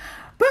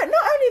 But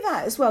not only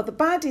that as well, the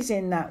baddies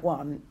in that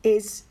one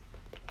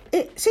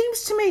it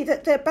seems to me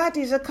that their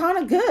baddies are kind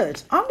of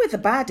good. I'm with the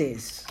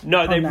baddies.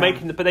 No, they're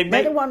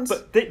the ones.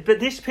 But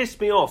this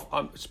pissed me off.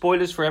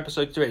 Spoilers for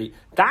episode 3.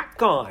 That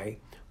guy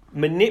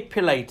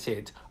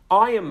manipulated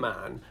Iron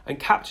Man and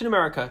Captain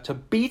America to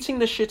beating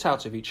the shit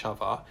out of each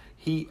other.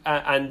 He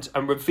and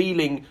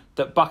revealing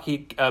that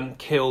Bucky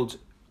killed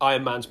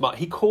Iron Man's mother.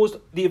 He caused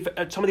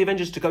some of the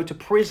Avengers to go to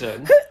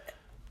prison.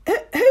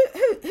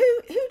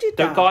 Who did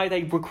that? The guy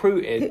they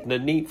recruited,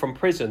 from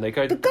prison. The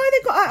guy they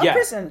got out of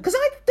prison. Because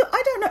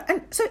I don't know.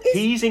 And so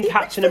he's in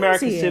Captain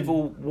America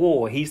Civil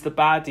War. He's the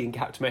baddie in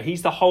Captain America.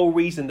 He's the whole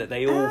reason that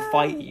they all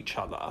fight each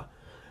other.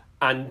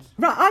 And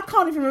I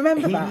can't even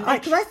remember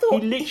that. Because I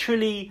thought he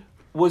literally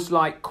was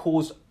like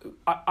cause.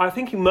 I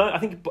think he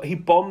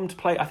bombed.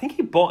 I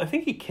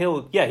think he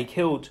killed. Yeah, he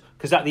killed.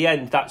 Because at the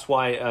end, that's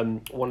why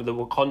one of the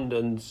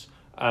Wakandans.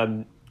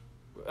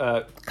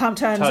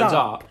 Turns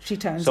up. She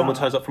turns Someone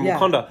up. turns up from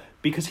Wakanda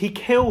because he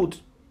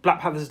killed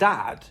Black Panther's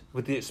dad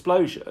with the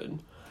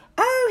explosion.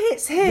 Oh,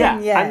 it's him. Yeah,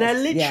 yes. And they're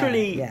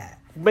literally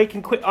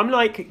making quick. I'm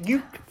like,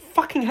 you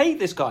fucking hate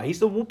this guy. He's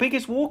the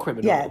biggest war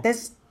criminal.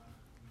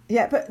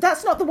 Yeah, but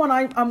that's not the one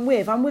I'm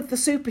with. I'm with the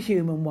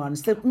superhuman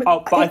ones. The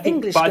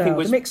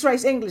mixed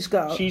race English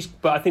girl.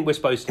 But I think we're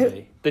supposed to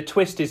be. The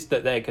twist is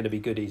that they're going to be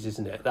goodies,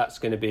 isn't it? That's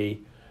going to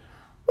be.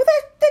 Well,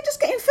 they're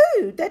just getting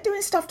food. They're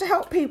doing stuff to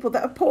help people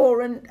that are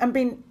poor and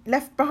being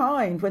left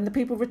behind when the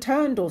people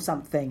returned or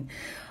something.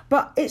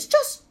 But it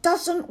just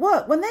doesn't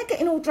work. When they're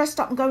getting all dressed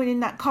up and going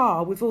in that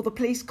car with all the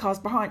police cars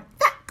behind,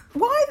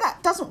 why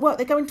that doesn't work?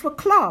 They go into a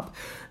club.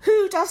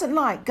 Who doesn't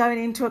like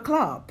going into a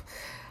club?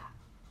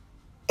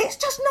 It's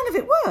just none of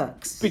it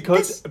works.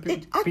 Because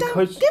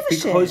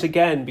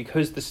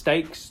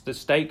the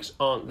stakes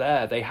aren't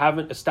there. They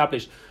haven't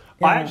established.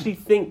 Yeah. I actually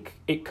think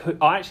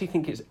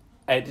it's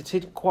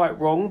edited quite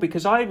wrong,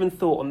 because I even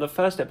thought on the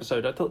first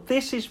episode, I thought,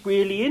 this is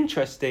really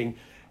interesting.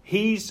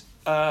 He's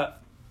a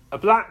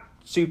black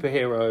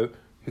superhero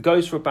who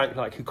goes for a bank,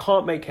 who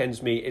can't make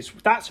ends meet.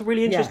 That's a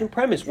really interesting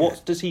premise. Yeah.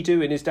 What does he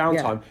do in his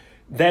downtime? Yeah.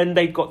 Then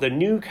they've got the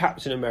new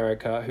Captain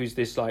America, who's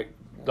this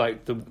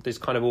this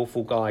kind of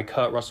awful guy,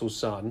 Kurt Russell's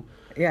son.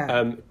 Yeah.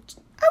 Is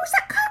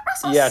that Kurt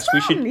Russell's son? Yes,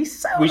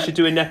 we should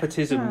do a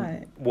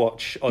nepotism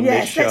watch on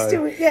this show. Let's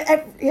do it.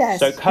 Yes.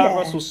 So Kurt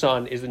Russell's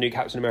son is the new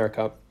Captain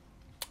America.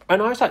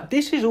 And I was like,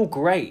 this is all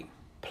great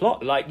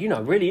plot,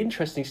 really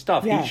interesting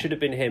stuff. Yeah. He should have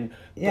been him.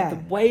 But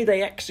the way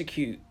they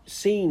execute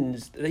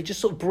scenes, they just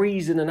sort of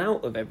breeze in and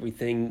out of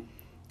everything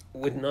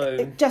with no...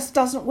 It just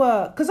doesn't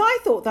work. Because I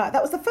thought that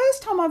was the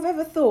first time I've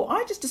ever thought.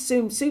 I just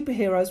assumed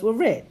superheroes were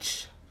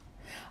rich.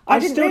 I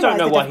still don't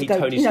know why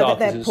Tony Stark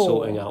isn't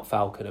sorting out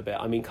Falcon a bit.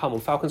 I mean, come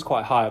on, Falcon's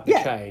quite high up the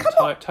chain.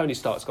 Tony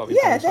Stark's got to be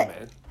doing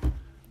something.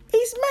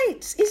 He's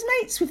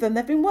mates with them.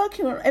 They've been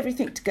working on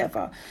everything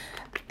together.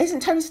 Isn't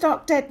Tony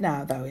Stark dead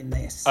now, though, in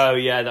this? Oh,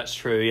 yeah, that's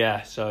true,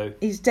 yeah, so...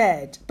 He's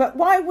dead. But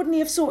why wouldn't he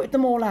have sorted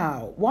them all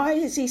out? Why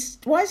has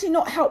he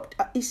not helped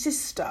his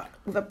sister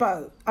with a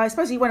boat? I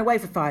suppose he went away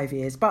for 5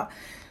 years, but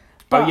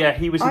oh, yeah,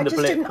 he was in the blip,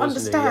 I just didn't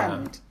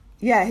understand.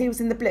 Yeah, he was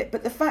in the blip.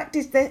 But the fact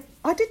is that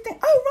I did think,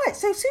 oh, right,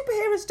 so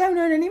superheroes don't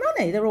earn any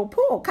money. They're all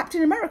poor.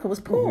 Captain America was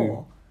poor.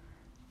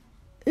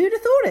 Mm-hmm. Who'd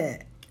have thought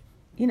it?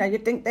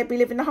 You'd think they'd be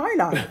living the high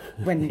life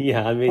when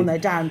on their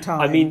downtime.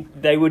 I mean,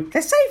 they're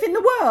saving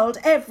the world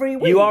every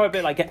week. You are a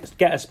bit like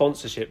get a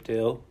sponsorship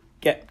deal.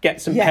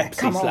 Get some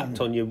Pepsi slapped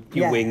on your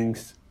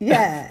wings.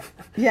 Yeah.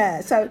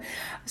 So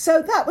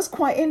that was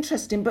quite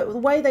interesting, but the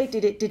way they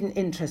did it didn't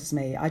interest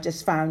me. I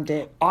just found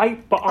it. I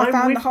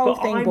found the whole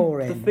thing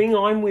boring. The thing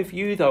I'm with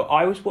you though.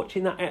 I was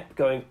watching that ep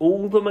going,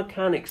 all the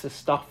mechanics are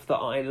stuff that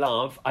I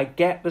love. I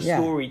get the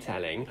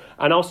storytelling,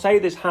 and I'll say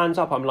this hands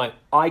up. I'm like,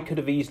 I could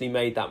have easily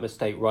made that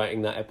mistake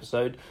writing that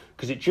episode,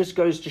 because it just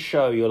goes to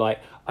show you're like,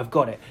 I've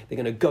got it. They're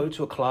going to go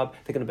to a club.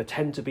 They're going to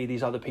pretend to be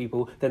these other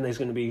people. Then there's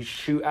going to be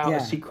shoot out a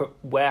secret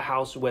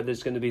warehouse where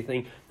there's going to be a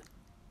thing.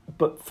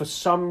 But for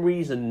some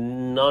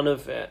reason, none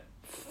of it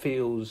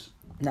feels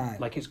No.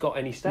 Like it's got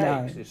any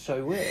stakes. No. It's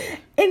so weird.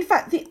 In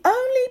fact, the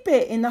only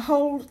bit in the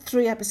whole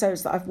 3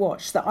 episodes that I've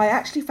watched that I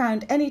actually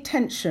found any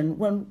tension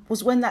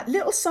was when that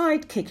little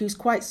sidekick who's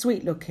quite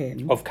sweet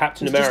looking of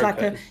Captain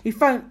America.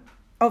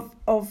 Of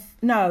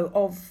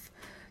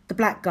the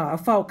black guy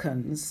of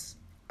Falcons.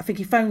 I think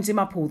he phones him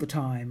up all the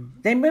time.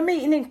 They were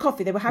meeting in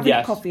coffee. They were having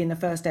a coffee in the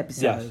first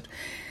episode. Yes.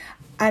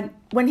 And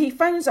when he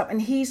phones up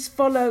and he's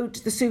followed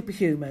the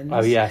superhumans.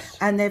 Oh, yes.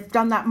 And they've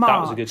done that march.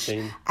 That was a good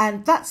scene.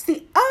 And that's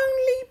the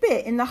only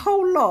bit in the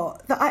whole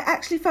lot that I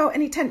actually felt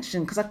any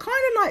tension, because I kind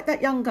of liked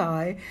that young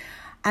guy,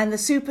 and the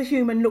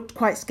superhuman looked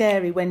quite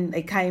scary when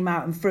they came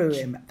out and threw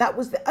him. That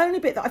was the only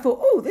bit that I thought,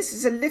 oh, this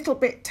is a little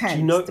bit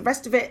tense. The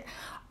rest of it,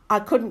 I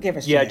couldn't give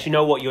a shit. Yeah, do you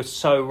know what? You're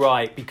so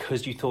right,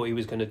 because you thought he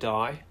was going to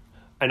die.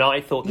 And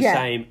I thought the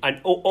same. And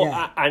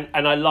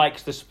I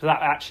liked this.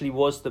 That actually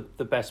was the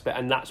best bit.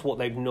 And that's what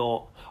they've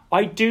not...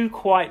 I do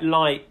quite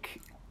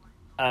like...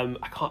 I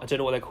don't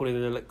know what they're calling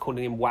him. They're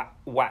calling him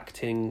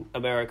Wacting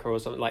America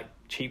or something, like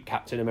Cheap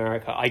Captain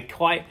America. I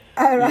quite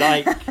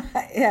like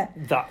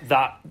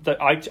that.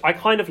 I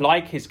kind of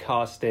like his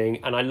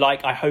casting, and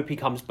I hope he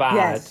comes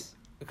bad,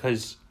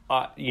 because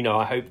I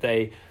hope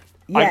they.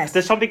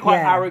 There's something quite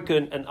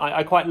arrogant, and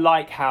I quite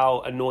like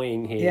how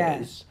annoying he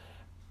is.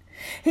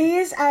 He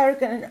is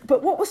arrogant,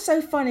 but what was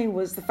so funny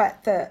was the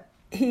fact that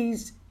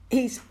he's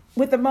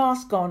with the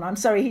mask on. I'm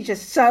sorry, he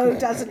just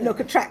doesn't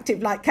look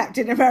attractive like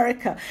Captain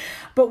America.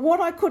 But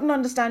what I couldn't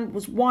understand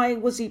was, why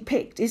was he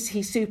picked? Is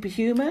he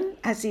superhuman?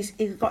 Has he's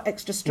got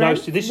extra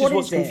strength? No, so this is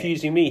what's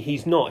confusing me.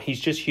 He's not. He's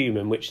just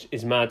human, which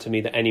is mad to me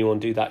that anyone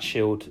do that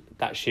shield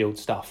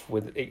stuff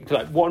with it.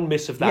 Like one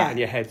miss of that and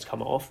your head's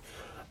come off.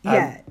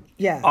 I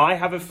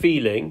have a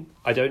feeling,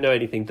 I don't know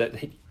anything, that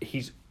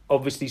he's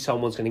obviously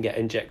someone's going to get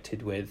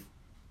injected with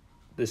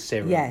the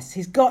serum. Yes,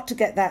 he's got to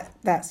get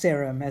that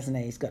serum, hasn't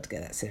he? He's got to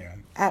get that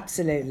serum.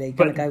 Absolutely,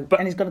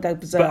 and he's going to go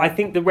berserk. But I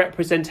think the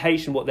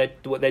representation, what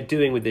they're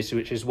doing with this,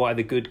 which is why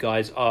the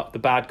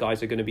bad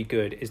guys are going to be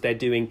good, is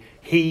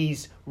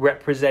he's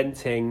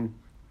representing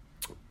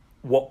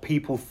what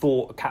people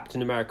thought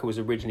Captain America was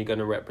originally going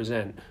to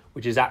represent,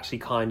 which is actually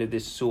kind of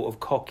this sort of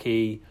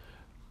cocky,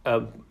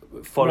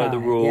 follow the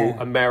rule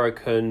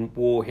American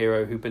war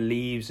hero who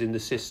believes in the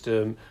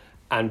system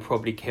and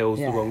probably kills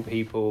the wrong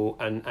people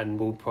and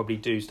will probably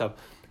do stuff.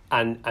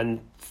 And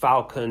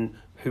Falcon,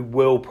 who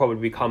will probably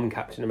become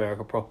Captain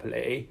America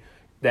properly,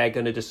 they're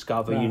going to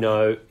discover,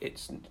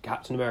 it's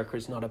Captain America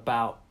is not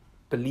about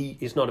belief,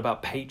 it's not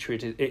about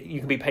patriotism. You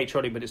can be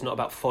patriotic, but it's not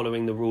about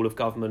following the rule of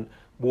government.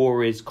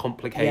 War is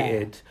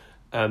complicated.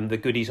 The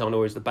goodies aren't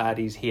always the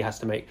baddies. He has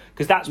to make...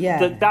 Because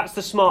that's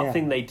the smart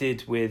thing they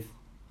did with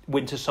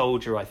Winter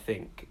Soldier, I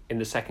think, in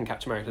the second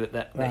Captain America,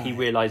 that he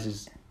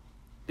realises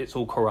it's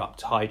all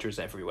corrupt. Hydra's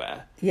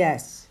everywhere.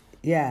 Yes.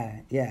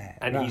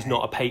 And he's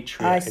not a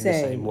patriot in the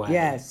same way.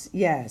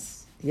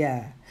 Yes.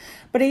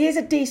 But he is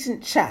a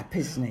decent chap,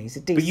 isn't he? He's a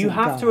decent But you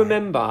have to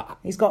remember...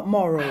 He's got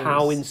morals.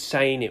 How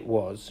insane it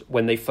was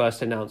when they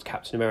first announced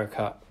Captain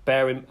America.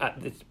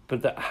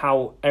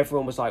 How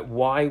everyone was like,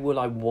 why will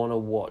I want to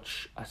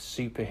watch a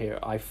superhero?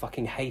 I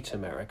fucking hate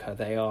America.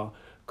 They are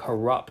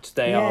corrupt.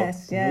 They are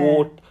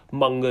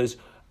warmongers.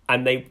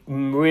 And they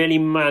really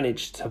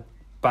managed to...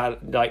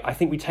 I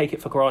think we take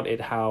it for granted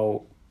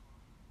how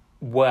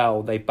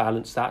well they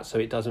balance that, so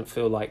it doesn't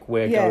feel like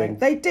we're going...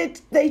 They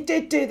did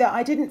do that.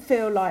 I didn't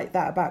feel like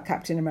that about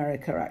Captain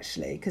America,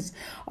 actually, because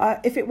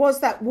if it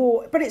was that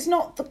war... But it's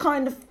not the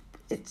kind of...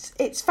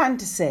 It's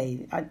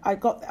fantasy. I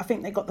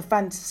think they got the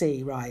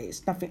fantasy right.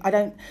 It's nothing... I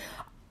don't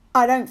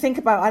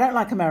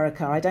like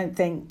America. I don't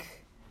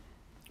think...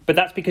 But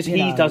that's because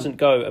he doesn't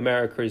go,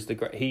 America is the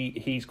great...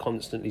 He's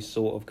constantly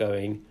sort of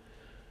going...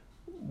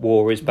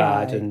 War is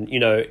bad, and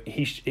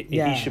he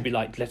should be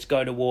like, let's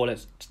go to war,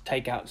 let's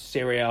take out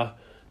Syria,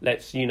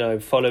 let's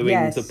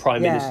following the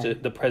prime minister,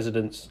 the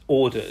president's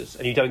orders,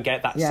 and you don't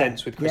get that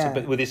sense with Chris,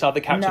 but with this other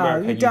Captain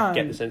America, you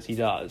get the sense he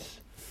does.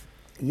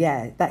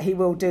 Yeah, that he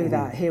will do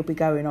that. He'll be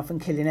going off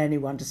and killing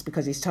anyone just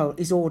because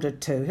he's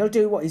ordered to. He'll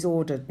do what he's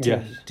ordered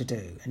to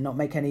do, and not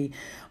make any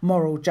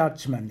moral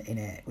judgment in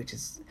it.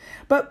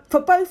 But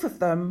for both of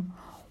them,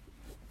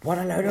 what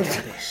a load of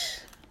rubbish.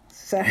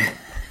 So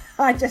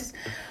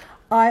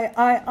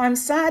I'm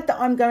sad that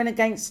I'm going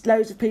against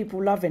loads of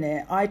people loving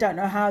it. I don't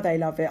know how they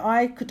love it.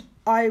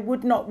 I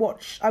would not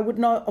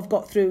have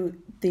got through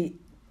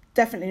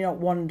definitely not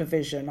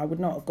WandaVision. I would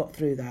not have got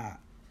through that.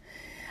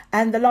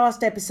 And the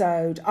last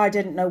episode, I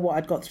didn't know what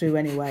I'd got through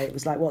anyway. It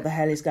was like, what the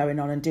hell is going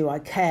on, and do I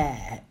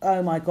care?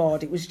 Oh my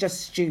God, it was just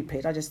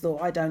stupid. I just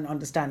thought, I don't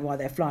understand why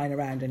they're flying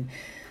around and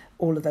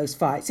all of those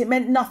fights. It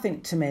meant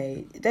nothing to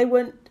me. They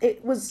were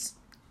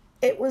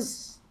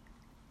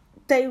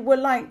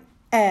like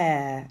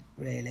air,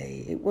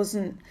 really. It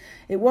wasn't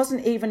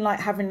even like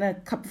having a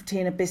cup of tea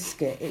and a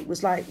biscuit. It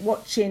was like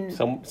watching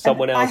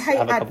someone else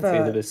have a cup of tea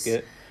and a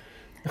biscuit.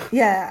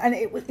 And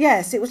it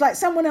was like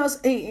someone else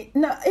eating.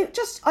 No,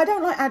 I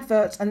don't like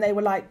adverts, and they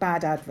were like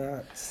bad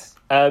adverts.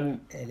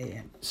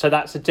 Brilliant. So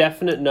that's a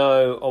definite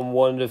no on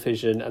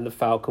WandaVision and the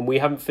Falcon. We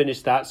haven't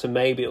finished that, so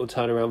maybe it'll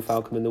turn around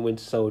Falcon and the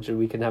Winter Soldier.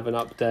 We can have an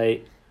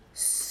update.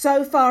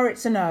 So far,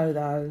 it's a no,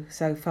 though.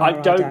 So far, I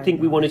don't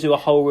think we want to do a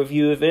whole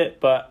review of it,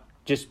 but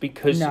just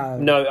because...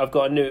 No, I've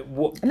got a new...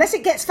 Unless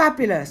it gets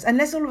fabulous.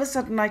 Unless all of a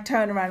sudden I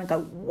turn around and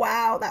go,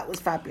 wow, that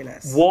was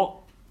fabulous.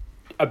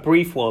 A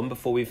brief one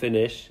before we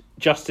finish.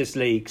 Justice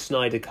League,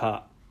 Snyder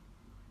Cut.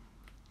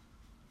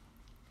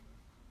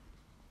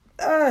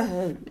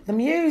 The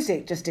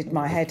music just did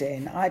my head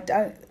in. I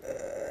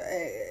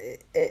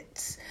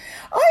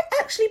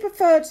actually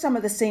preferred some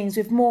of the scenes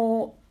with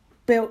more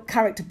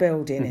character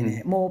building in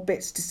it, more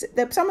bits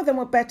some of them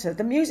were better.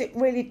 The music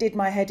really did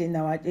my head in,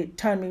 though. It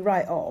turned me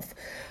right off.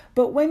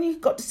 But when you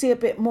got to see a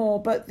bit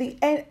more, but the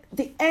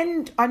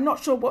end, I'm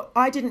not sure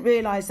I didn't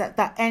realise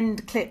that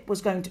end clip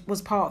was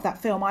part of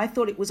that film. I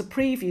thought it was a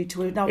preview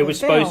to another film. It was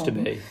supposed to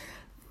be.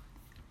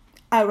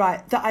 Oh,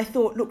 right. That I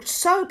thought looked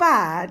so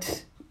bad,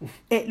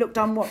 it looked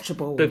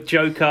unwatchable. The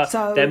Joker,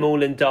 them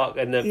all in dark,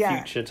 and the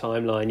future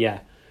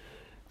timeline,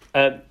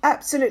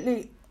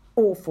 absolutely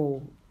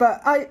awful.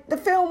 But the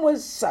film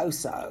was so.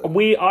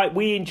 We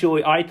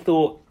enjoy. I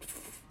thought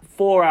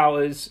 4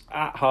 hours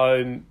at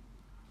home.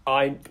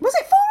 Was it 4 hours?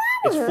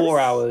 It's 4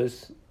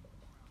 hours.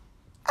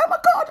 Oh my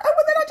God! Oh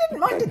well, then I didn't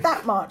mind it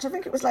that much. I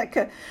think it was like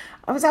I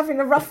was having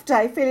a rough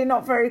day, feeling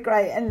not very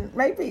great, and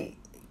maybe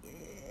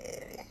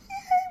it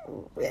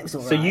was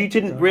all right. So you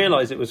didn't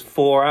realise it was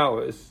 4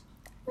 hours?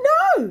 No.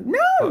 Oh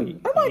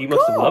my God! You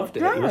must have loved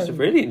it. No. You must have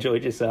really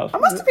enjoyed yourself. I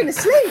must have been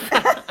asleep.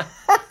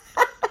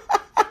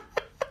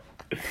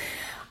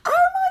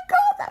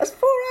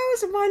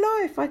 Of my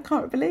life, I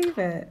can't believe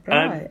it.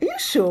 Right? Are you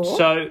sure?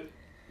 So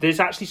there's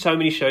actually so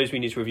many shows we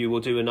need to review.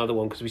 We'll do another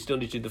one because we still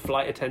need to do the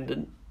Flight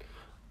Attendant.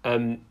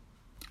 Oh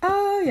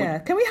yeah,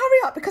 can we hurry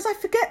up because I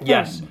forget them?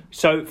 Yes.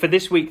 So for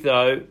this week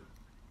though,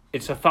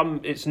 it's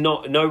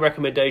no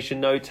recommendation,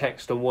 no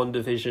text on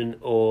WandaVision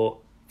or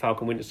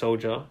Falcon Winter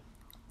Soldier.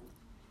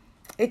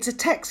 It's a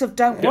text of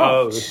don't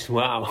watch. Oh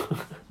wow!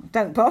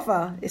 Don't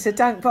bother. It's a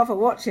don't bother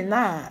watching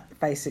that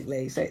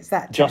basically. So it's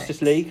that text.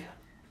 Justice League.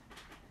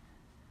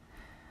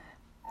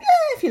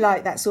 Yeah, if you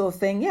like that sort of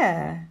thing,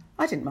 yeah.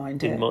 I didn't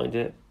mind it.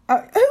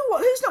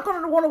 Who's not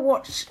going to want to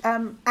watch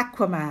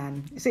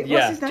Aquaman? Is it?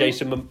 Yeah, what's his name?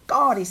 Jason.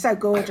 God, he's so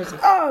gorgeous.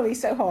 Oh, he's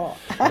so hot.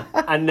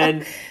 And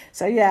then.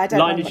 So yeah, I don't.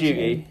 Line of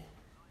Duty.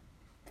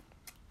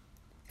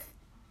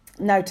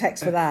 No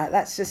text for that.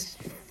 That's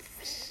just.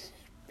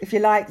 If you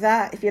like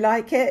that, if you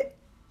like it.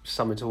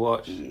 Something to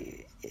watch.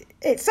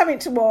 It's something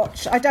to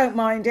watch. I don't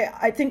mind it.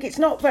 I think it's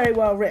not very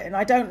well written.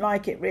 I don't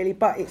like it really,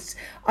 but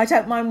I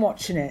don't mind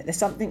watching it. There's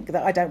something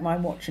that I don't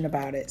mind watching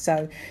about it.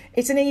 So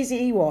it's an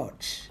easy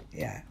watch.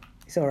 Yeah,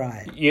 it's all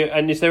right. Yeah,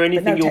 and is there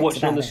anything you're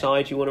watching on the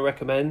side you want to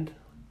recommend?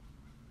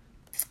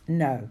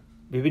 No.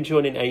 You've been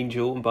joining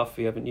Angel and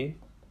Buffy, haven't you?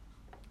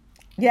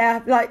 Yeah,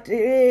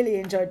 really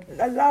enjoyed.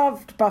 I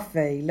loved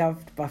Buffy.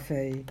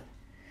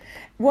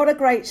 What a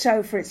great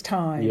show for its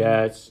time.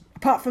 Yeah,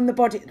 apart from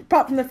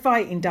the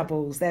fighting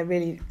doubles, they're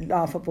really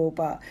laughable,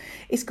 but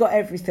it's got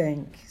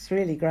everything. It's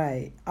really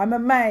great. I'm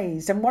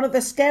amazed. And one of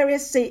the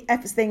scariest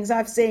things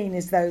I've seen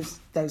is those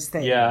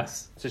things. Yeah,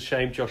 it's a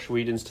shame Josh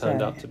Whedon's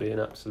turned up to be an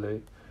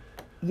absolute...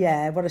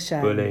 Yeah, what a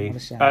shame. Bully. What a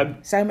shame.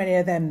 So many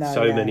of them,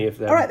 though. Many of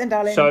them. All right then,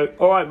 darling.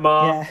 All right,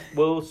 Mark. Yeah.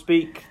 We'll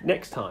speak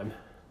next time.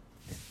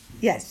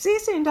 Yes, see you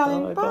soon,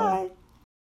 darling. Bye.